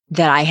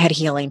that I had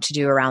healing to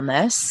do around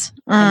this,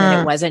 and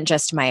that it wasn't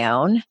just my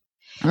own,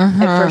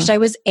 at first I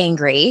was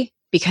angry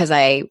because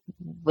I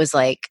was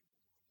like,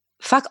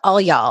 fuck all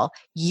y'all.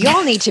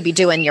 Y'all need to be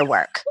doing your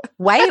work.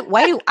 Why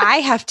do I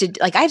have to,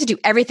 I have to do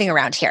everything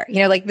around here,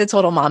 like the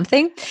total mom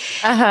thing.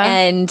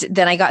 And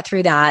then I got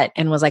through that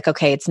and was like,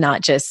 okay, it's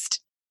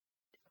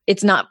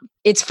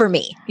for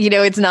me.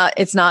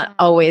 It's not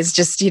always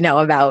just,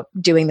 about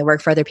doing the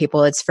work for other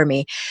people. It's for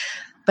me.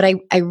 But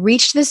I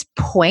reached this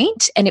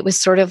point and it was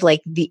sort of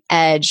like the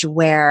edge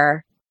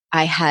where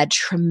I had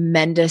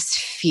tremendous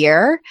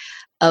fear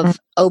of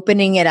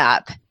opening it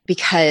up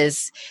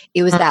because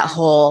it was that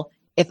whole,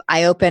 if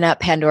I open up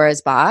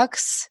Pandora's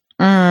box,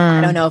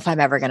 I don't know if I'm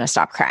ever going to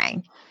stop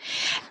crying.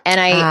 And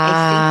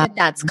I think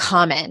that's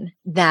common,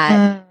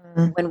 that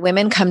when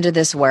women come to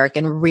this work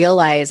and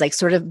realize,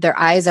 sort of their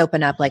eyes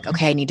open up,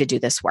 okay, I need to do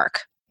this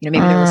work. Maybe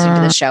they're listening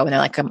to the show and they're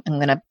like, I'm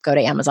going to go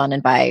to Amazon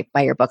and buy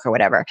your book or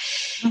whatever.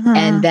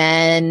 And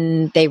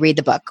then they read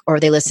the book or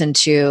they listen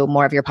to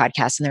more of your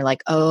podcast and they're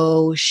like,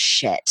 oh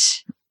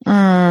shit.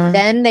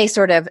 Then they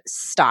sort of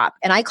stop.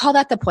 And I call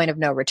that the point of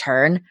no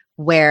return,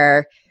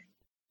 where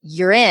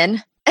you're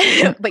in,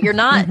 but you're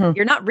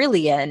not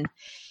really in.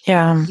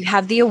 Yeah. You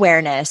have the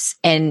awareness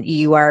and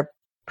you are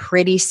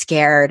pretty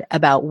scared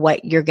about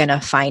what you're going to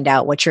find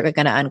out, what you're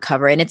going to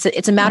uncover. And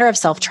it's a matter of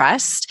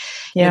self-trust.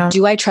 Yeah.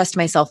 Do I trust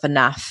myself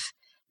enough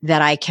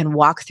that I can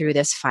walk through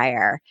this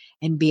fire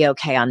and be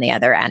okay on the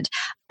other end?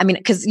 I mean,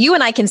 because you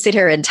and I can sit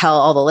here and tell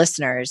all the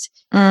listeners,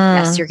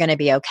 yes, you're going to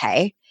be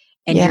okay.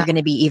 And you're going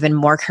to be even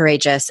more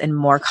courageous and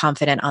more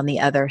confident on the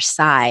other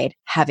side,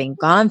 having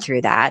gone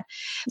through that.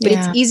 But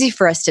it's easy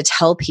for us to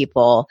tell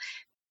people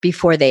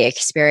before they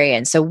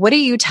experience. So what do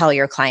you tell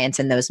your clients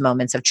in those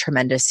moments of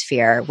tremendous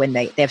fear when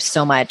they have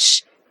so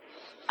much,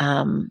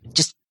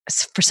 just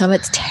for some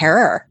it's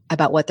terror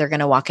about what they're going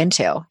to walk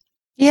into?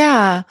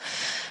 Yeah.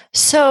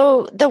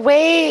 So the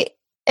way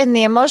in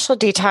the emotional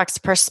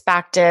detox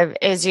perspective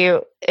is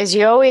you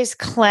always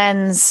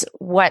cleanse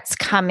what's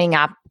coming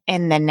up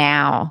in the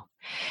now.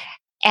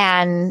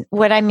 And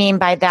what I mean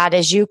by that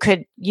is you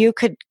could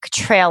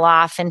trail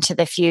off into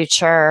the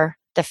future,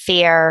 the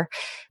fear,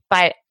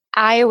 but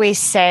I always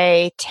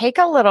say, take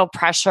a little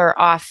pressure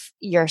off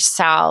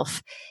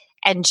yourself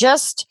and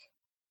just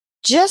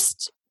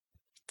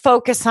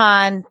focus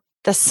on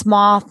the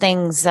small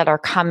things that are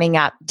coming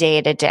up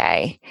day to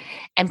day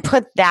and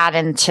put that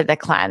into the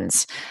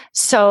cleanse.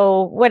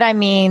 So what I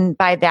mean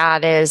by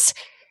that is,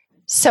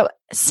 so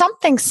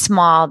something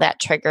small that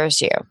triggers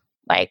you,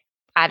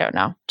 I don't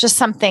know, just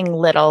something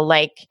little,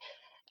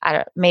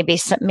 maybe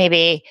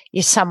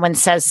someone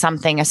says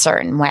something a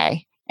certain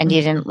way and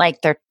you didn't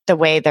like the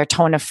way their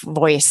tone of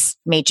voice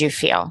made you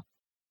feel,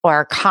 or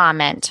a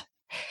comment.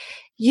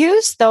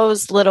 Use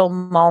those little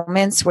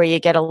moments where you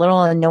get a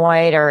little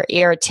annoyed or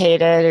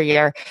irritated,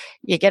 or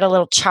you get a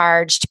little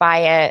charged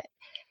by it,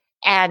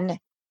 and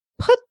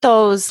put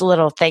those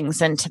little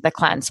things into the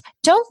cleanse.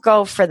 Don't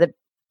go for the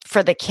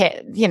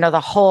kid,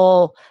 the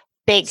whole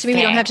big so maybe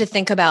thing. You don't have to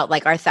think about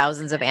our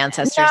thousands of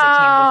ancestors that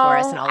came before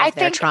us and all of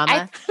their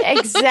trauma.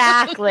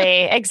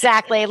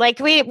 Exactly.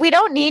 We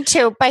don't need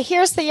to, but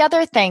here's the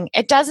other thing.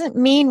 It doesn't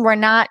mean we're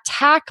not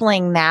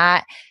tackling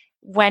that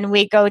when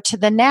we go to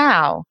the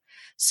now.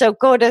 So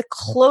go to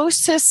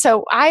closest.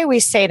 So I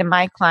always say to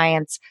my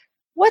clients,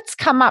 what's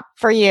come up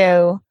for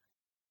you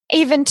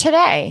even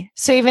today?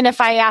 So even if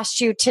I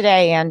asked you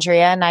today,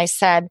 Andrea, and I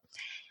said,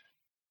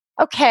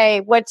 okay,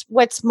 what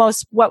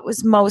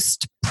was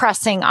most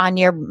pressing on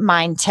your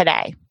mind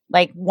today?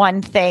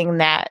 One thing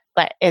that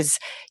is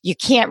you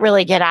can't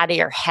really get out of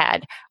your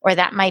head, or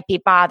that might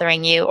be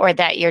bothering you, or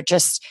that you're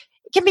just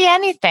can be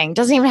anything.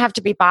 Doesn't even have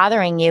to be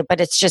bothering you,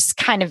 but it's just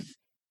kind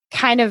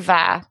of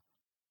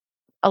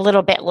a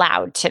little bit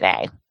loud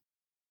today.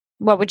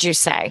 What would you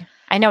say?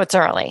 I know it's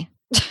early.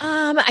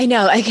 I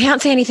know I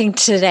can't say anything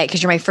today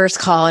because you're my first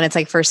call and it's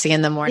like first thing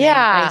in the morning.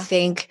 Yeah.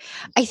 But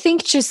I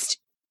think just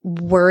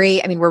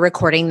worry. I mean, we're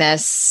recording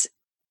this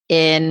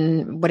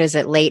in, what is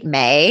it, late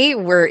May.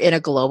 We're in a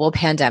global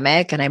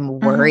pandemic and I'm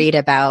worried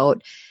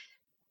about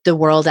the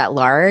world at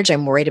large.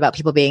 I'm worried about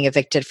people being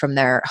evicted from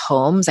their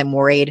homes. I'm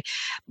worried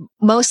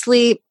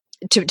mostly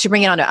to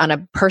bring it on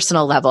a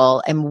personal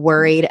level. I'm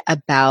worried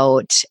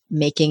about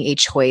making a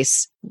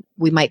choice.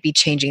 We might be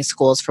changing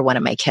schools for one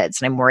of my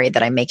kids, and I'm worried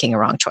that I'm making a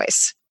wrong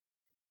choice.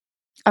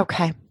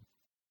 Okay.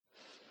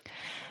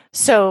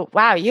 So,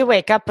 wow, you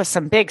wake up with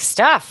some big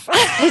stuff.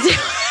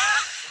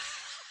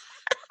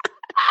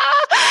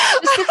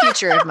 Just the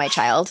future of my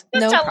child.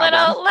 Just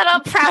a little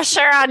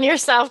pressure on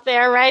yourself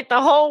there, right?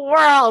 The whole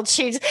world.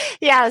 So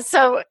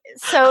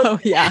oh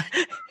yeah.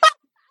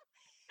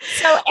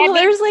 So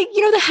there's like,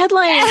 the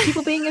headline of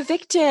people being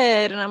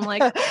evicted. And I'm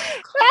like,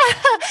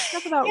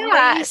 stuff about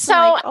race. So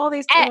like all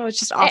these, it's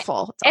just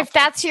awful. It's if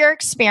that's your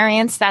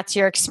experience, that's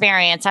your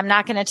experience. I'm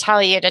not going to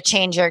tell you to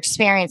change your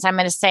experience. I'm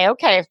going to say,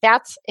 okay,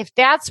 if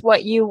that's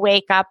what you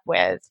wake up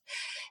with,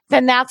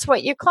 then that's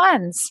what you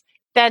cleanse.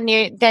 Then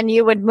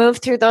you would move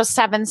through those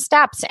 7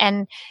 steps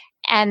and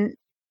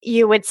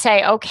you would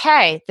say,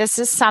 okay, this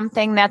is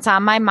something that's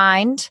on my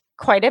mind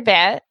quite a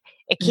bit.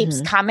 It keeps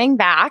coming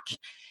back.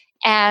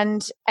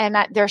 And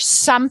there's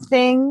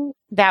something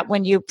that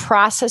when you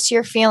process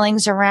your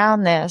feelings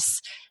around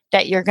this,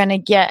 that you're going to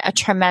get a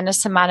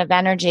tremendous amount of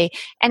energy.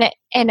 And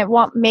it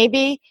won't,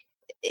 maybe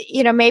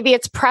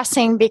it's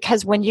pressing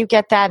because when you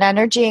get that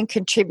energy and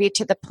contribute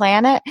to the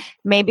planet,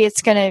 maybe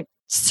it's going to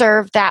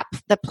serve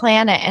the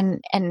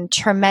planet in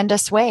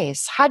tremendous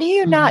ways. How do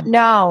you not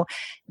know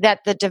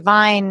that the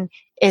divine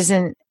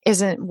isn't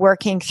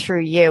working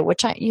through you,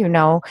 which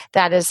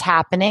that is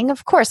happening,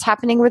 of course,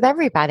 happening with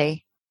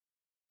everybody.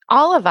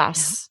 All of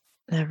us.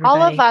 Yeah,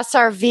 all of us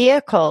are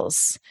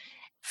vehicles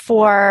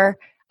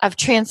of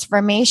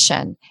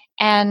transformation.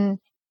 And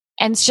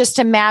it's just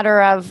a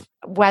matter of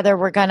whether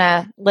we're going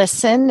to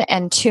listen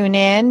and tune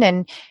in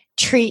and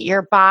treat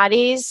your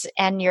bodies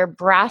and your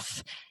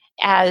breath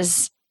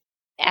as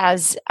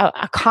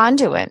a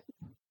conduit.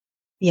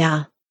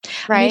 Yeah.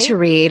 Right. I need to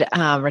read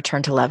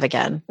Return to Love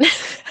again.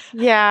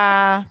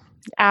 Yeah,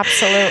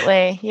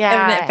 absolutely.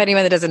 Yeah. And if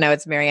anyone that doesn't know,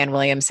 it's Marianne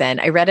Williamson.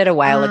 I read it a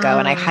while ago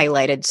and I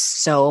highlighted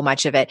so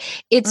much of it.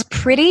 It's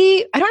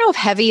pretty, I don't know if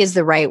heavy is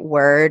the right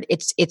word.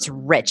 It's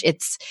rich.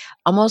 It's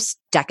almost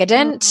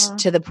decadent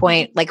to the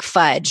point like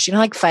fudge. You know,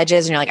 like fudge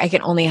is, and you're like,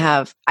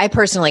 I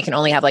personally can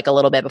only have like a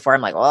little bit before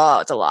I'm like, oh,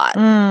 it's a lot.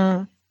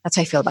 That's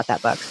how I feel about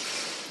that book.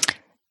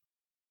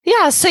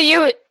 Yeah. So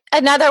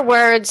in other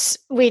words,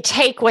 we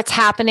take what's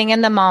happening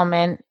in the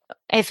moment.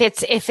 If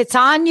it's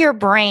on your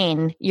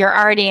brain, you're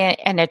already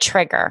in a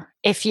trigger.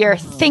 If you're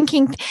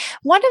thinking,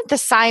 one of the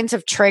signs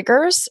of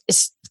triggers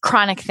is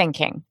chronic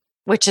thinking,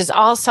 which is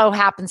also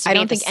happens to be I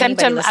don't think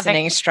anybody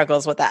listening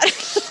struggles with that.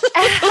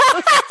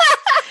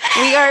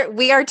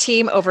 We are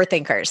team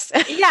overthinkers.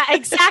 Yeah,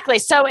 exactly.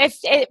 So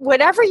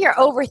whatever you're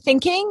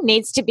overthinking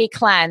needs to be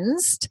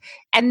cleansed.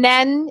 And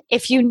then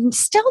if you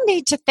still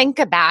need to think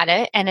about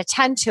it and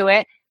attend to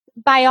it,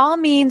 by all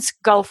means,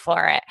 go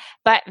for it.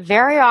 But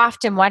very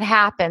often what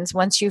happens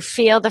once you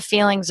feel the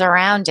feelings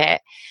around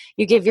it,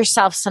 you give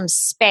yourself some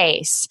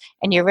space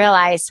and you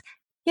realize,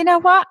 you know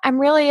what? I'm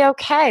really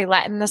okay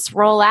letting this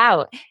roll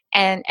out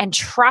and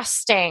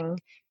trusting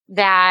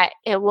that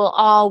it will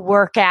all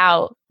work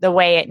out the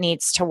way it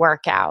needs to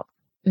work out.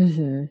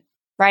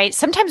 Right?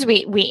 Sometimes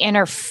we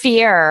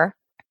interfere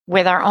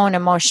with our own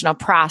emotional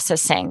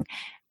processing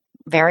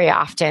very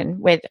often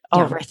with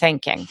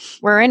overthinking.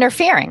 We're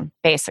interfering,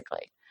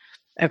 basically.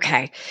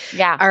 Okay.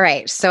 Yeah. All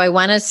right. So I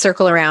want to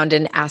circle around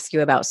and ask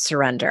you about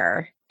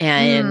surrender.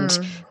 And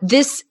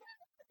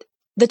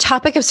the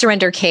topic of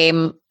surrender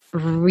came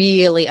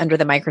really under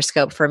the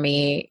microscope for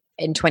me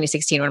in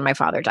 2016 when my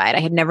father died. I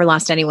had never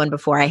lost anyone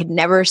before. I had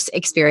never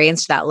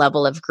experienced that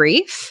level of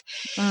grief.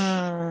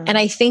 And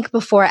I think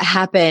before it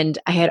happened,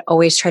 I had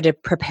always tried to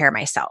prepare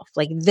myself.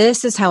 Like,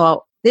 this is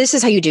how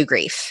you do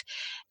grief.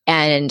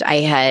 And I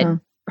had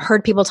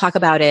heard people talk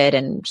about it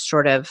and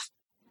sort of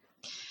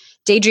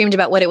daydreamed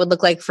about what it would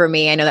look like for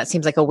me. I know that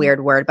seems like a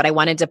weird word, but I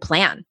wanted to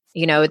plan.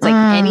 It's like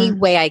any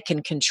way I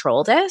can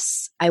control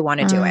this, I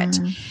want to do it.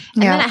 And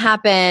then it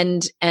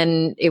happened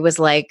and it was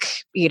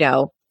like,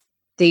 the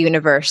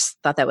universe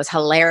thought that was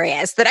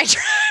hilarious that I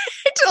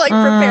tried to like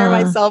prepare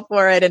myself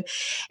for it. And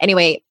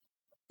anyway,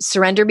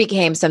 surrender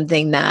became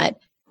something that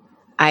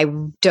I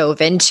dove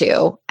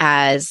into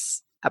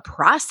as a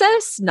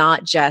process,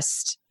 not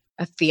just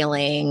a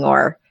feeling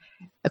or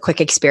a quick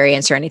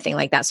experience or anything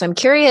like that. So I'm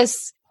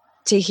curious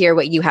to hear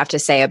what you have to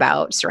say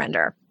about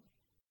surrender.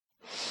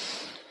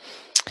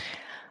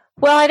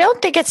 Well, I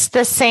don't think it's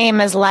the same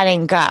as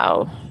letting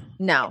go.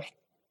 No,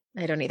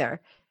 I don't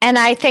either. And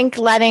I think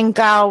letting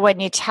go,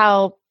 when you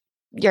tell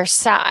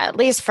yourself, at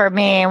least for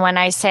me, when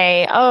I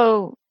say,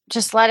 oh,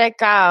 just let it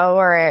go,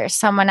 or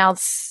someone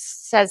else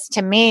says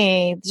to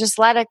me, just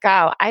let it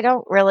go. I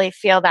don't really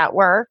feel that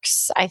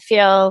works. I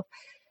feel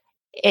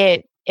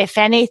it, if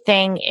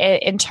anything,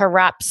 it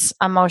interrupts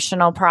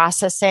emotional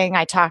processing.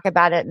 I talk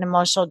about it in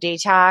emotional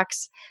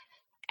detox,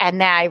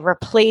 and then I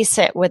replace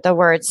it with the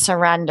word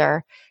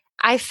surrender.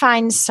 I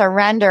find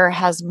surrender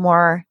has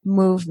more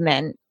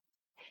movement,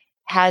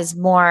 has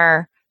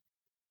more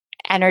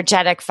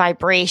energetic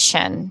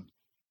vibration,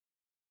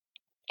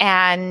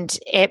 and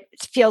it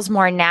feels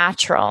more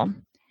natural.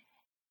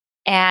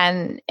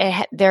 And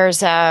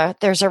there's a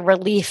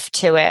relief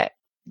to it.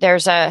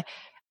 There's on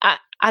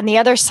the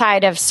other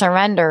side of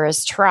surrender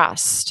is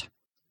trust.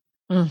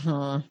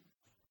 Mm-hmm.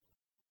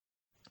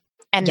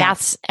 And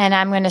and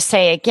I'm going to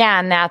say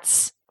again,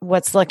 that's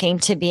what's looking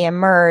to be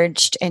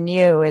emerged in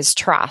you is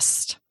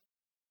trust.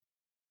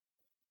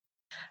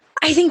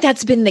 I think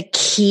that's been the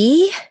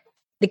key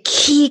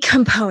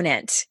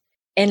component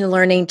in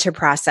learning to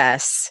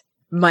process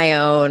my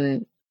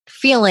own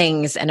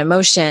feelings and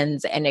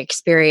emotions and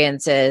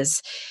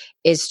experiences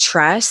is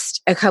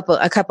trust. A couple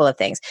of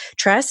things.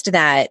 Trust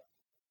that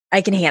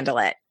I can handle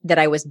it, that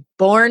I was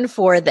born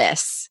for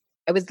this.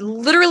 I was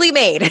literally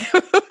made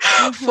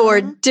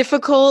for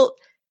difficult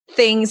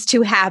things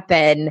to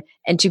happen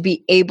and to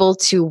be able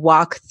to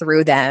walk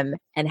through them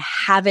and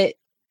have it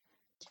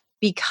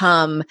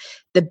become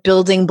the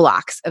building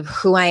blocks of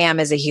who I am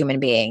as a human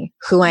being,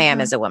 who I am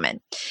as a woman.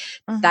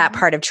 That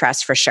part of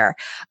trust for sure.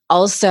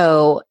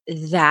 Also,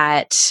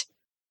 that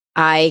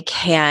I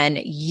can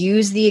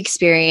use the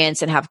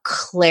experience and have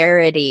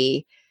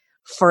clarity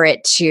for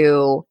it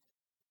to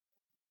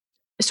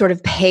sort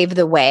of pave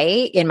the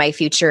way in my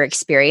future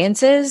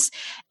experiences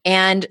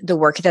and the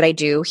work that I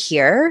do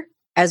here,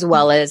 as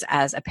well as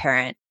a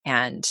parent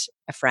and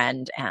a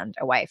friend and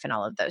a wife and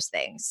all of those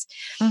things.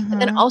 But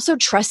then also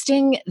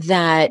trusting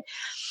that,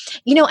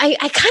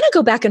 I kind of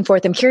go back and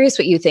forth. I'm curious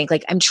what you think.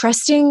 Like, I'm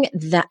trusting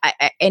that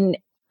and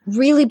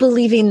really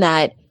believing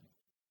that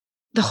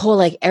the whole,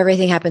 like,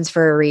 everything happens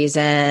for a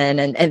reason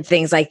and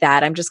things like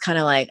that. I'm just kind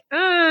of like,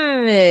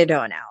 I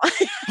don't know.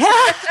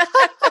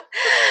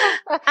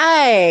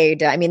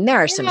 I mean, there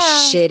are some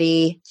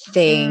shitty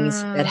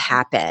things that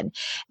happen,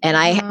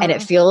 and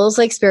it feels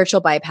like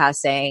spiritual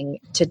bypassing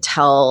to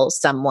tell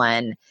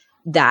someone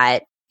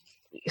that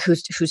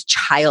whose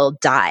child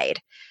died,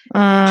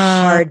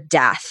 hard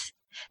death,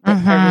 that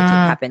everything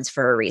happens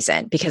for a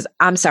reason. Because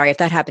I'm sorry, if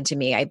that happened to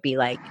me, I'd be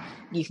like,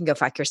 you can go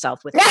fuck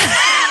yourself with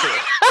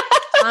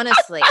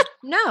honestly,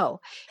 no.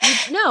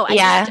 I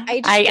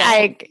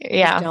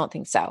don't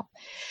think so.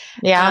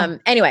 Yeah.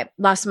 Anyway,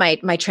 lost my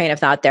train of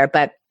thought there,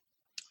 but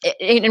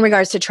in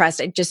regards to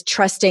trust, just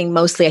trusting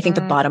mostly, I think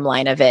the bottom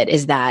line of it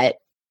is that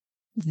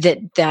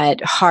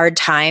hard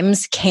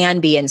times can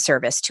be in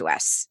service to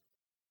us.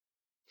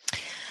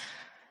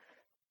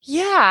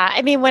 Yeah.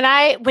 I mean,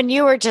 when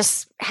you were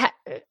just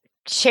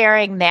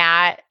sharing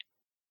that,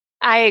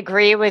 I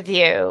agree with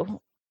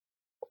you.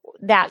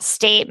 That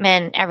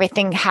statement,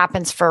 everything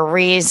happens for a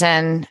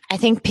reason. I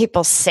think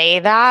people say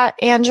that,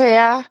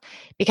 Andrea,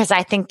 because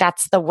I think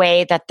that's the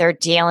way that they're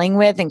dealing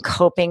with and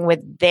coping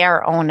with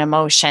their own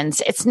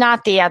emotions. It's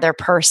not the other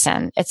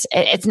person.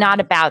 It's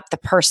not about the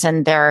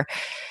person they're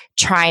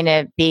trying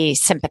to be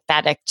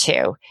sympathetic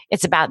to.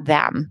 It's about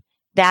them.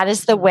 That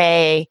is the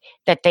way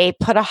that they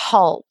put a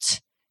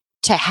halt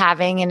to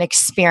having an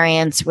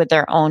experience with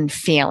their own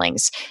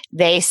feelings.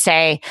 They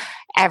say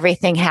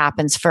everything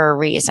happens for a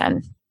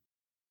reason.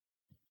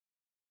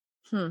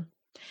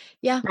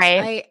 Yeah,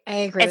 right. I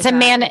agree. It's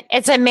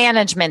it's a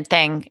management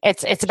thing.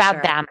 It's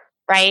about them,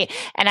 right?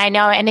 And I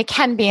know, and it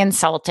can be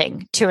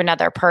insulting to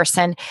another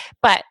person,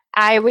 but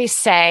I always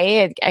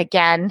say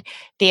again,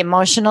 the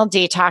emotional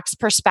detox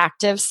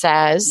perspective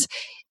says,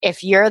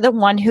 if you're the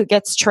one who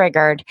gets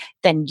triggered,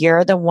 then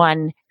you're the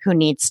one who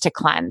needs to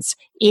cleanse.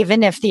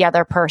 Even if the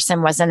other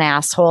person was an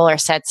asshole or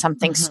said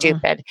something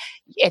stupid,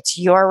 it's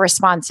your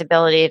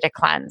responsibility to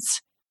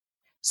cleanse.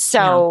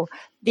 So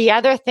the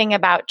other thing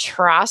about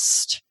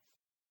trust,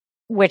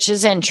 which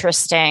is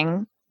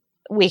interesting,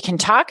 we can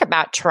talk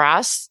about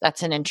trust.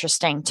 That's an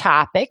interesting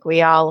topic.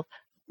 We all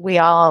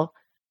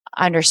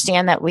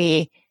understand that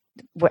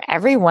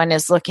everyone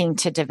is looking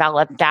to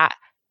develop that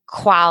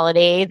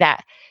quality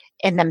that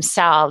in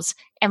themselves.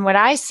 And what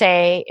I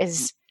say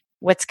is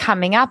what's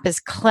coming up is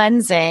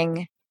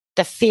cleansing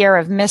the fear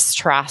of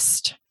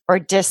mistrust or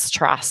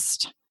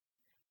distrust.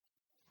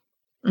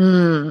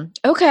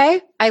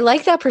 Okay. I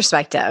like that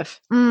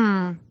perspective.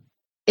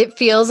 It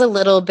feels a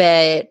little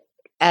bit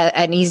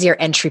an easier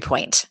entry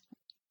point.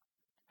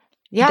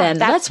 Yeah. Then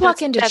let's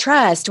walk into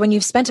trust when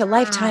you've spent a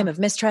lifetime of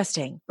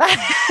mistrusting.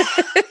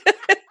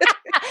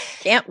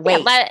 Can't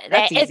wait.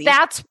 That's easy.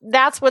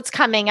 That's what's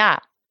coming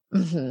up.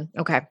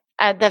 Okay.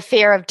 The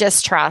fear of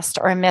distrust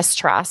or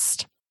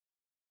mistrust.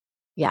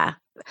 Yeah.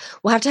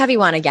 We'll have to have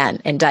you on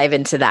again and dive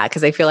into that,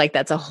 because I feel like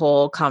that's a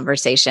whole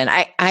conversation.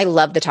 I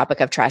love the topic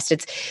of trust.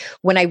 It's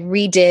when I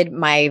redid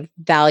my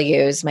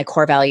values, my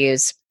core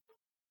values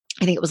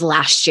I think it was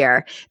last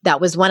year.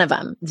 That was one of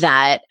them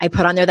that I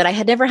put on there that I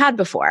had never had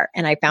before.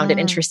 And I found it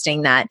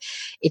interesting that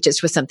it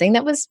just was something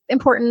that was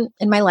important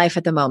in my life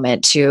at the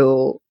moment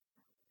to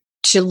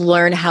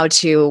learn how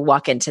to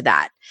walk into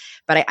that.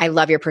 But I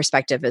love your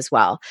perspective as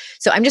well.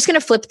 So I'm just going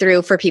to flip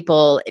through for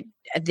people.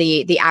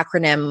 The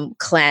acronym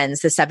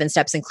CLEANSE, the 7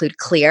 steps include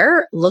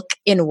clear, look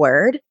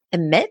inward,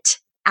 emit,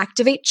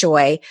 activate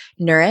joy,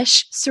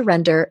 nourish,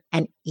 surrender,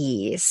 and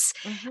ease.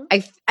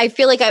 I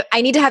feel like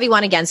I need to have you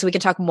on again so we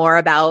can talk more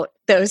about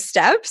those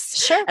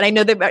steps. Sure. And I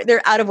know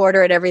they're out of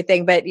order and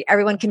everything, but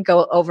everyone can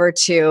go over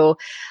to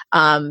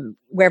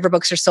wherever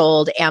books are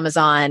sold,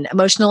 Amazon,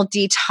 Emotional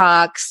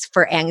Detox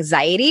for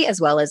Anxiety, as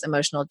well as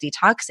Emotional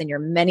Detox and your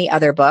many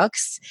other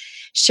books,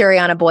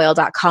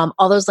 SheriannaBoyle.com.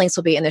 All those links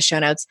will be in the show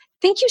notes.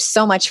 Thank you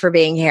so much for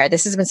being here.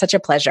 This has been such a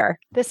pleasure.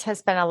 This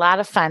has been a lot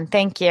of fun.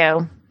 Thank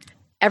you.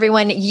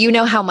 Everyone, you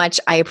know how much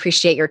I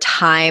appreciate your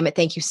time.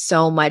 Thank you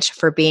so much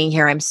for being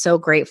here. I'm so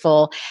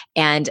grateful.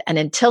 And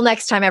until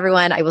next time,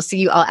 everyone, I will see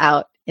you all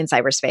out in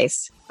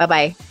cyberspace.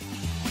 Bye-bye.